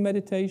can sit in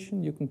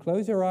meditation, you can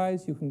close your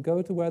eyes, you can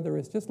go to where there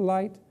is just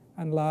light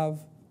and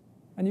love,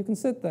 and you can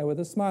sit there with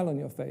a smile on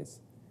your face.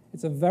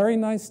 It's a very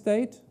nice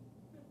state.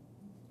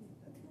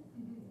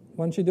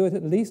 One should do it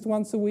at least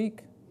once a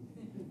week.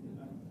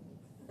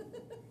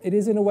 It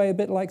is in a way a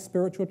bit like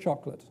spiritual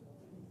chocolate.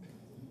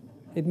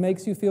 It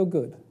makes you feel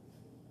good.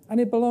 And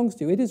it belongs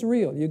to you. It is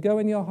real. You go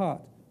in your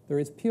heart. There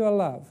is pure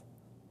love.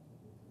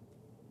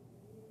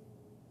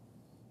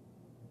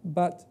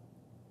 But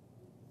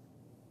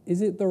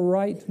is it the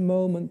right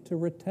moment to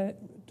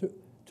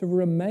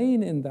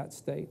remain in that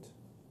state?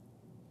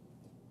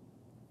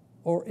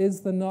 Or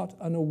is there not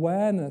an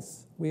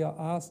awareness we are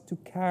asked to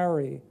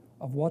carry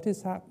of what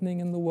is happening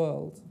in the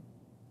world?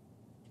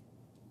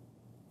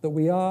 That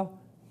we are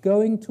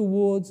going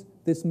towards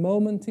this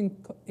moment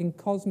in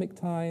cosmic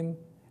time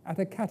at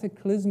a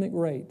cataclysmic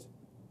rate.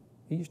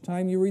 Each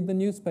time you read the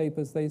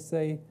newspapers, they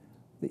say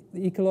the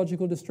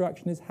ecological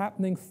destruction is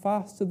happening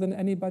faster than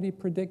anybody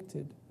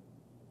predicted.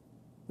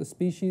 The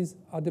species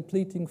are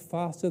depleting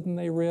faster than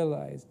they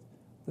realized.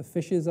 The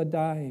fishes are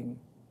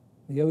dying.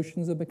 The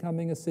oceans are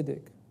becoming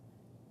acidic.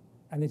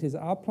 And it is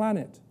our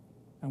planet,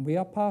 and we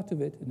are part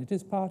of it, and it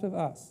is part of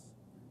us.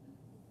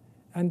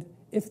 And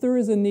if there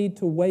is a need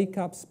to wake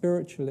up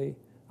spiritually,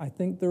 I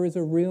think there is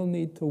a real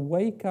need to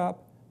wake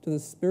up to the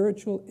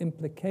spiritual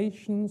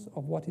implications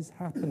of what is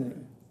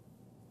happening.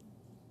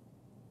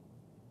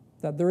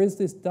 That there is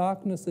this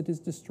darkness that is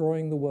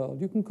destroying the world.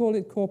 You can call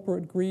it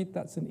corporate greed.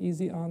 That's an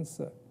easy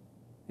answer.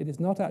 It is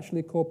not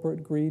actually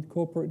corporate greed.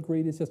 Corporate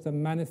greed is just a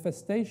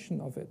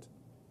manifestation of it,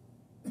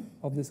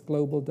 of this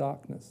global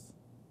darkness.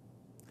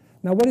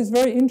 Now, what is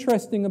very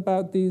interesting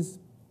about these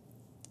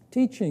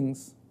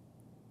teachings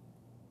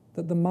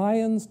that the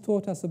Mayans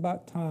taught us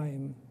about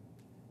time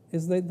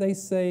is that they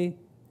say,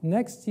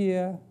 next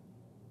year,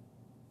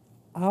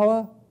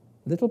 our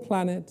little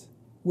planet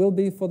will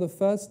be for the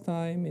first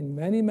time in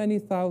many, many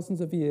thousands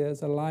of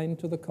years aligned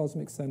to the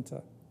cosmic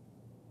center.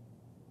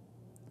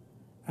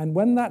 And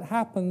when that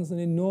happens, an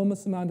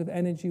enormous amount of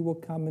energy will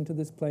come into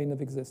this plane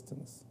of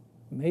existence.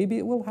 Maybe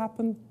it will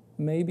happen,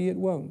 maybe it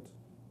won't.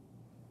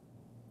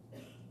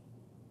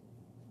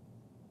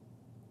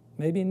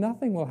 Maybe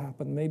nothing will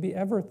happen, maybe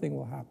everything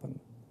will happen.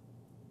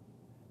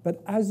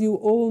 But as you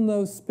all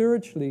know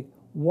spiritually,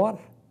 what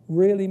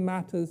really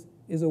matters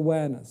is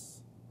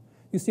awareness.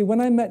 You see,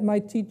 when I met my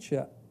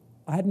teacher,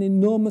 I had an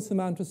enormous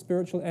amount of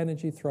spiritual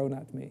energy thrown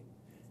at me.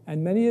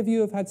 And many of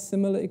you have had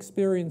similar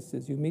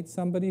experiences. You meet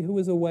somebody who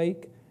is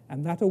awake,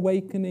 and that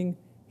awakening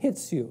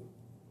hits you.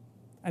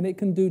 And it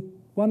can do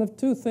one of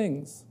two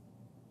things.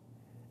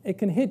 It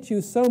can hit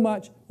you so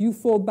much, you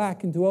fall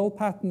back into old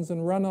patterns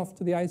and run off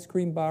to the ice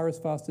cream bar as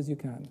fast as you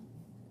can.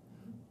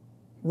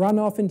 Run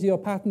off into your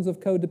patterns of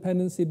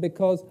codependency,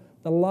 because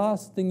the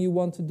last thing you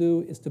want to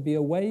do is to be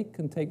awake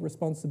and take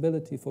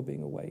responsibility for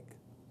being awake.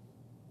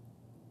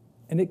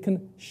 And it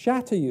can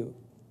shatter you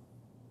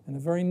in a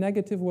very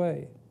negative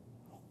way.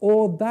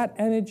 Or that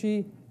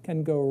energy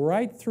can go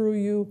right through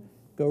you,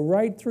 go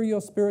right through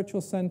your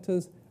spiritual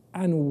centers,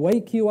 and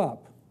wake you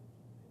up.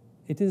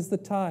 It is the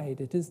tide.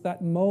 It is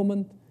that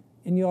moment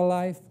in your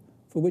life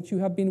for which you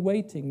have been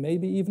waiting,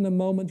 maybe even a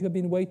moment you have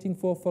been waiting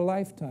for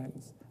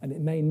lifetimes. And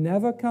it may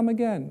never come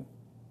again,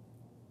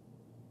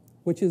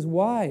 which is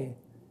why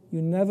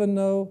you never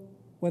know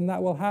when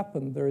that will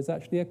happen. There is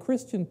actually a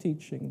Christian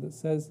teaching that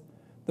says,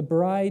 the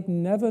bride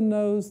never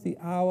knows the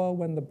hour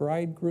when the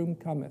bridegroom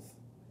cometh.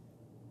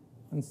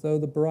 And so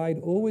the bride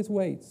always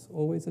waits,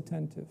 always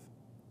attentive.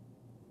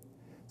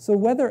 So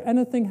whether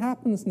anything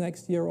happens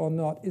next year or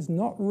not is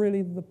not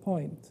really the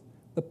point.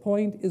 The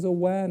point is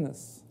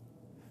awareness.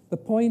 The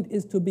point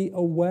is to be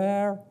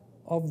aware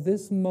of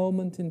this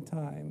moment in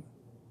time.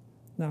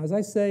 Now, as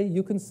I say,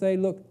 you can say,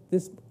 look,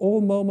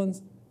 all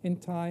moments in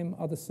time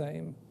are the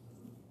same.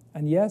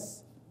 And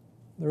yes,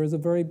 there is a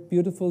very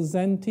beautiful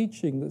Zen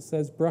teaching that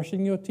says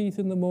brushing your teeth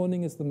in the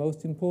morning is the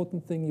most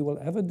important thing you will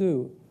ever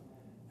do,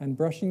 and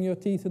brushing your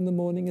teeth in the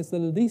morning is the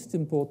least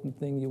important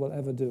thing you will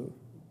ever do.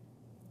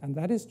 And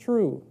that is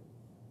true.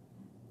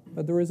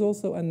 But there is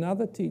also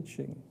another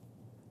teaching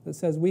that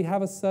says we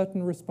have a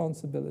certain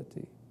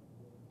responsibility.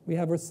 We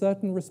have a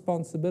certain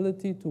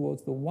responsibility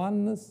towards the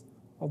oneness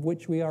of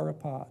which we are a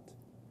part.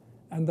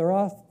 And there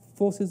are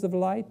forces of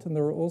light, and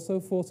there are also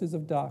forces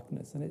of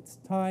darkness. And it's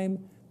time,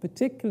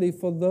 particularly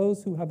for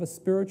those who have a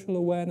spiritual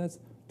awareness,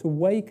 to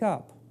wake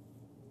up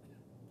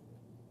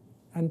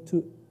and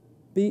to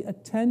be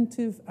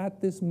attentive at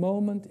this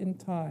moment in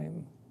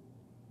time,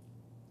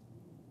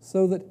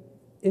 so that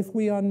if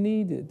we are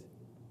needed,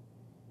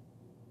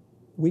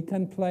 we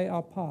can play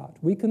our part.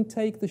 We can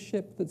take the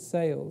ship that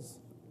sails.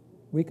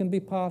 We can be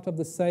part of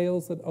the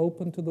sails that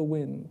open to the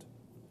wind.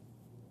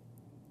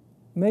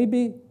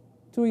 Maybe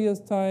 2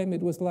 years' time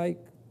it was like,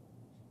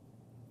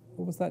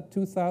 what was that,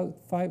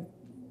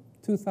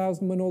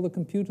 2000 when all the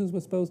computers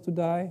were supposed to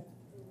die?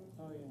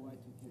 Oh,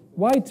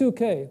 yeah.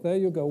 Y2K, there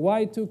you go,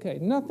 Y2K.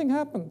 Nothing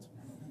happened.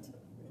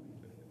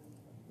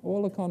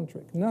 All the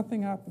contrary,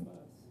 nothing happened.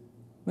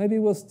 Maybe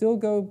we'll still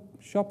go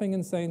shopping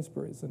in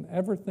Sainsbury's and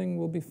everything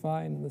will be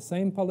fine, and the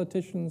same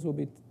politicians will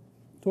be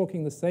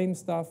talking the same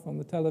stuff on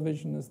the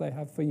television as they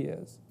have for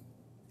years.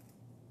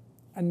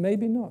 And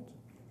maybe not.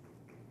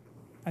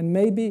 And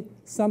maybe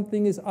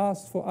something is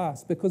asked for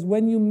us, because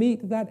when you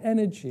meet that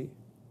energy,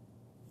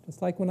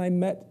 just like when I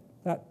met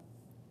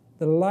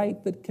the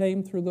light that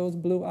came through those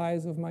blue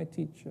eyes of my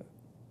teacher,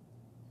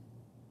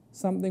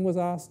 something was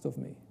asked of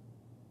me.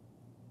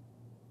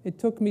 It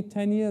took me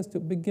 10 years to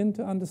begin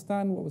to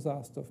understand what was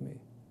asked of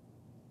me.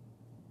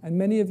 And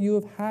many of you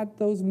have had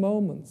those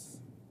moments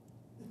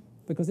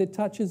because it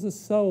touches the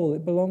soul.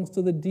 It belongs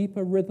to the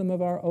deeper rhythm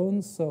of our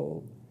own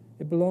soul.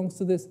 It belongs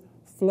to this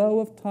flow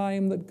of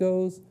time that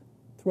goes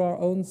through our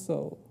own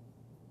soul.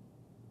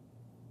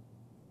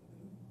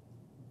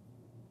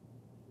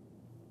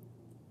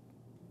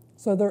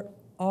 So there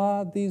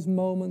are these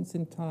moments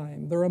in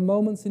time. There are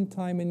moments in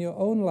time in your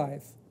own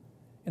life,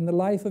 in the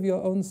life of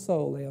your own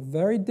soul. They are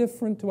very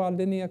different to our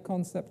linear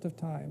concept of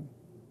time.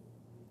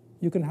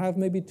 You can have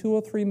maybe 2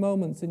 or 3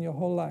 moments in your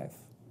whole life.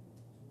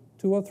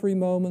 2 or 3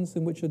 moments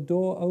in which a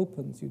door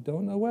opens. You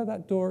don't know where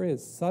that door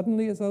is.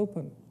 Suddenly it's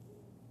open.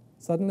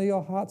 Suddenly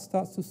your heart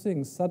starts to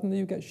sing. Suddenly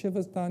you get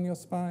shivers down your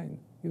spine.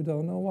 You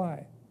don't know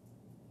why.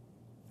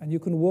 And you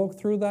can walk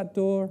through that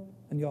door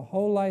and your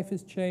whole life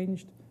is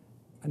changed,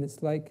 and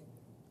it's like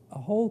a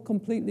whole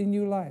completely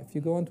new life.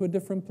 You go onto a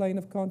different plane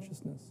of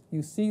consciousness.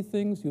 You see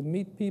things, you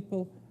meet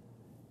people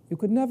you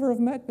could never have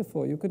met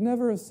before, you could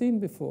never have seen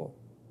before.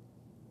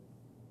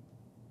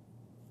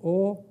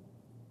 Or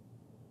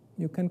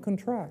you can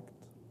contract.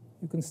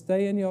 You can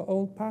stay in your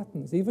old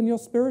patterns, even your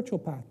spiritual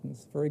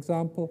patterns. For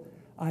example,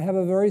 I have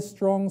a very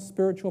strong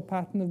spiritual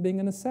pattern of being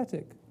an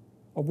ascetic,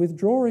 of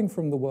withdrawing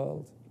from the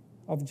world,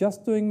 of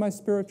just doing my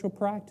spiritual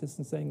practice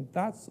and saying,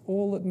 that's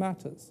all that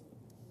matters.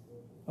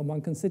 And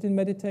one can sit in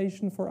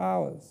meditation for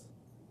hours.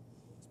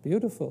 It's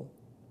beautiful.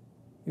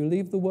 You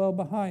leave the world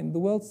behind. The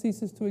world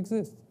ceases to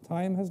exist.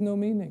 Time has no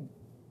meaning.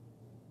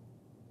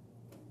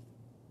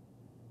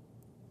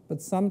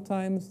 But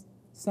sometimes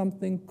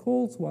something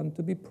calls one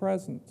to be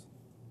present.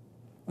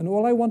 And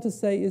all I want to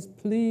say is,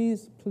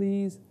 please,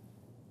 please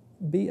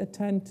be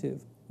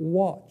attentive.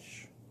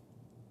 Watch.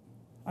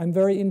 I'm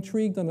very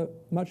intrigued on a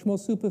much more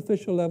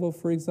superficial level,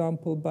 for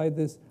example, by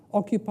this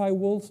Occupy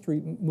Wall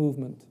Street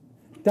movement.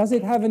 Does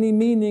it have any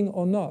meaning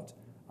or not?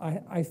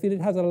 I feel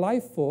it has a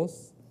life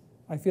force.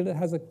 I feel it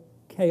has a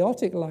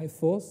chaotic life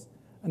force,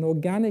 an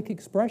organic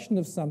expression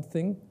of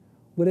something.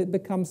 Will it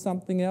become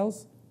something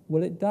else?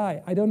 Will it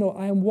die? I don't know.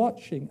 I am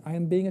watching. I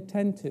am being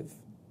attentive.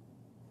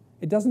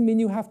 It doesn't mean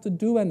you have to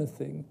do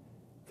anything.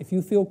 If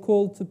you feel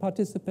called to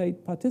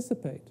participate,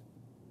 participate.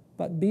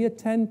 But be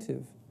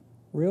attentive.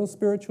 Real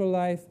spiritual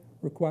life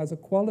requires a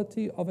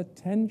quality of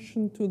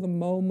attention to the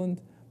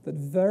moment that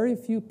very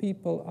few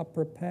people are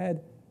prepared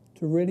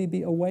to really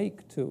be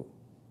awake to.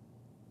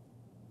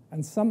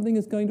 And something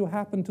is going to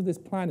happen to this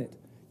planet.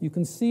 You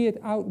can see it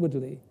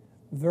outwardly.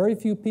 Very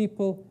few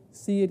people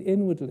see it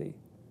inwardly.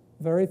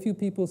 Very few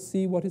people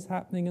see what is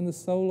happening in the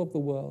soul of the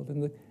world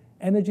and the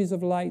energies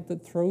of light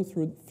that flow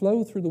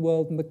through the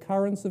world and the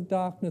currents of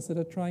darkness that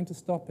are trying to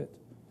stop it.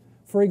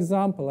 For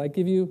example, I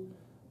give you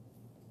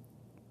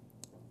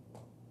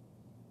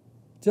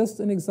just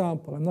an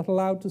example. I'm not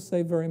allowed to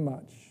say very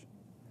much.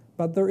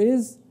 But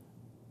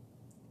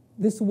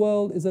this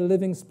world is a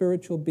living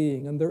spiritual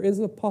being, and there is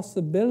a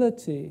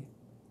possibility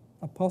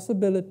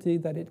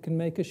that it can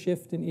make a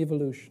shift in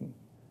evolution,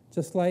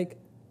 just like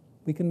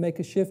we can make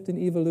a shift in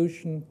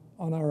evolution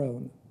on our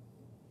own.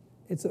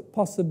 it's a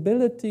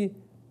possibility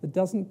that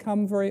doesn't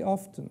come very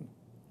often.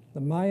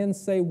 The Mayans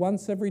say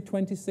once every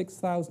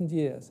 26,000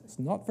 years. It's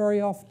not very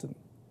often.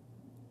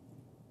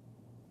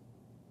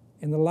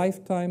 In the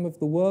lifetime of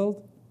the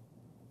world,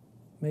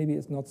 maybe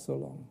it's not so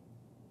long.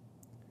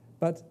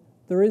 But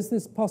there is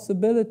this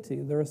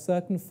possibility. There are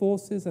certain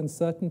forces and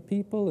certain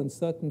people and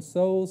certain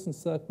souls and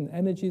certain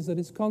energies that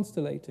is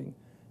constellating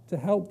to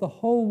help the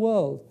whole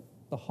world,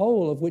 the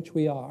whole of which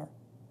we are.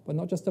 We're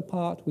not just a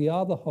part, we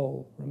are the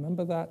whole.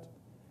 Remember that?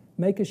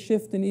 Make a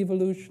shift in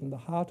evolution. The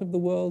heart of the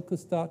world could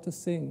start to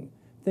sing.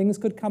 Things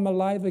could come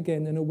alive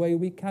again in a way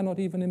we cannot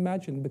even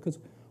imagine, because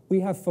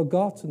we have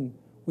forgotten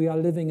we are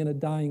living in a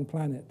dying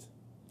planet.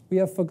 We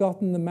have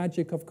forgotten the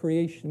magic of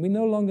creation. We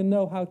no longer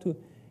know how to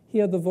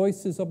hear the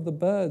voices of the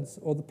birds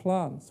or the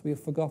plants. We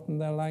have forgotten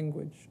their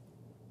language.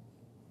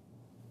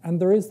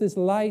 And there is this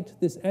light,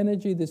 this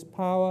energy, this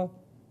power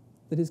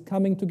that is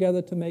coming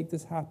together to make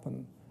this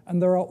happen.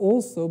 And there are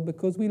also,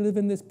 because we live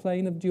in this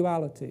plane of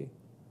duality,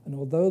 and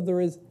although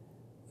there is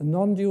the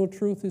non-dual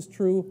truth is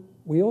true,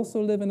 we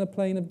also live in a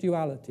plane of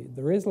duality.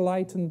 There is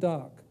light and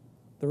dark.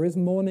 There is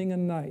morning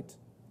and night.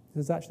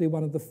 This is actually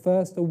one of the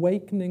first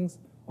awakenings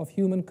of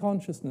human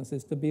consciousness,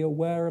 is to be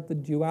aware of the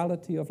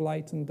duality of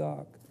light and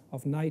dark,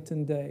 of night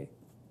and day.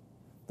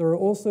 There are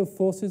also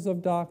forces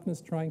of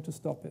darkness trying to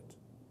stop it.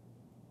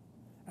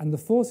 And the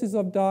forces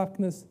of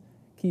darkness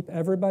keep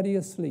everybody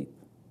asleep,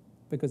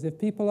 because if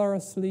people are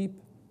asleep,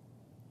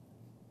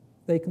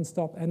 they can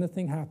stop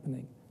anything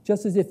happening.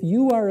 Just as if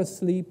you are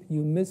asleep,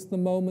 you miss the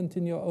moment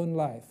in your own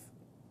life.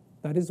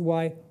 That is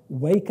why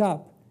wake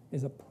up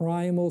is a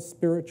primal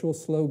spiritual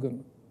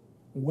slogan.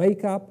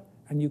 Wake up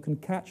and you can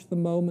catch the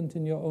moment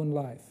in your own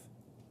life.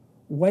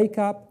 Wake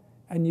up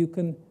and you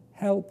can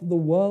help the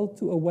world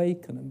to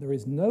awaken. And there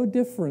is no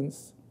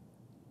difference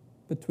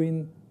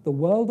between the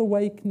world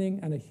awakening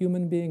and a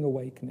human being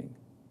awakening.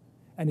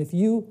 And if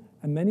you,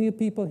 and many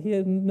people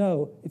here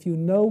know, if you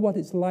know what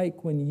it's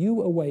like when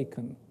you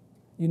awaken,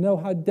 you know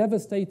how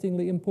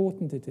devastatingly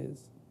important it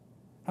is,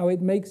 how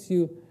it makes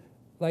you,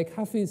 like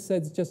Hafiz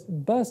said, just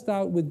burst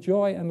out with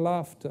joy and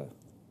laughter.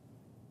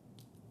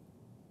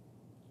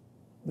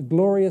 The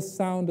glorious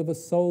sound of a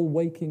soul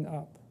waking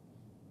up.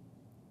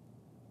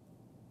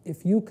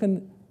 If you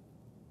can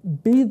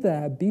be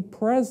there, be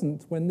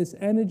present when this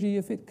energy,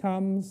 if it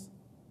comes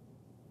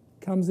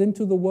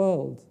into the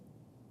world,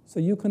 so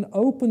you can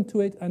open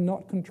to it and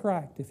not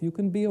contract, if you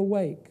can be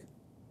awake,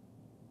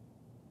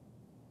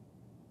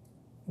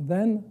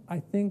 then I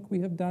think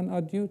we have done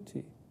our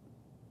duty.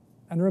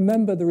 And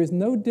remember, there is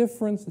no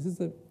difference. This is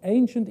an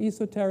ancient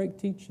esoteric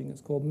teaching.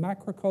 It's called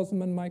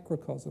macrocosm and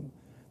microcosm.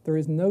 There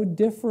is no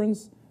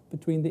difference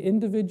between the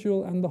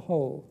individual and the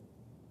whole.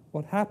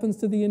 What happens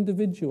to the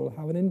individual,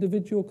 how an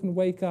individual can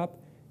wake up,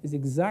 is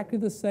exactly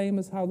the same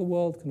as how the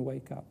world can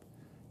wake up.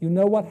 You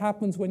know what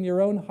happens when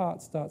your own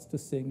heart starts to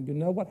sing. You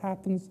know what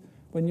happens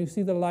when you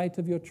see the light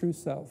of your true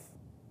self.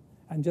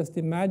 And just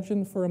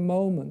imagine for a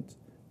moment,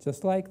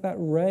 just like that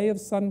ray of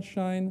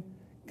sunshine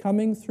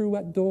coming through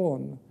at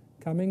dawn,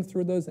 coming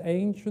through those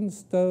ancient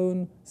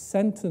stone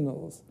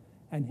sentinels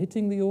and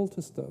hitting the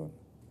altar stone.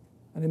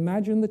 And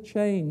imagine the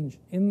change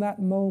in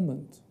that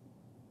moment.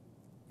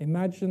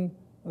 Imagine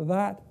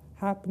that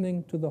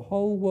happening to the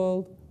whole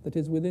world that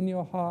is within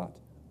your heart,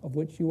 of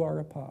which you are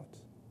a part.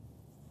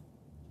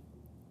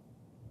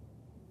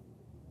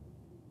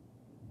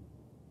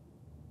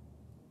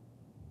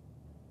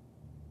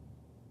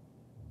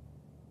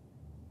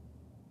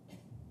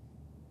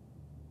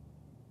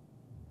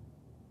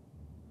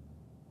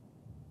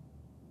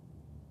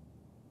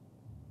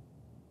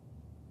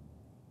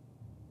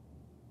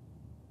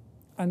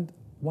 And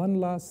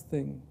one last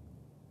thing,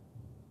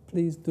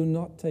 please do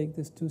not take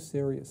this too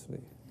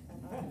seriously.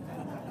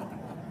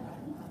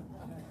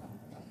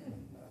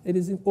 It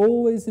is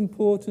always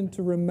important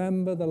to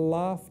remember the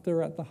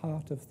laughter at the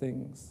heart of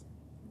things,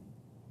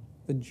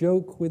 the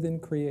joke within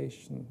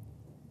creation.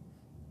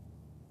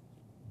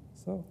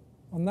 So,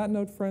 on that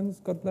note, friends,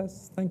 God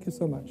bless. Thank you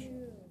so much.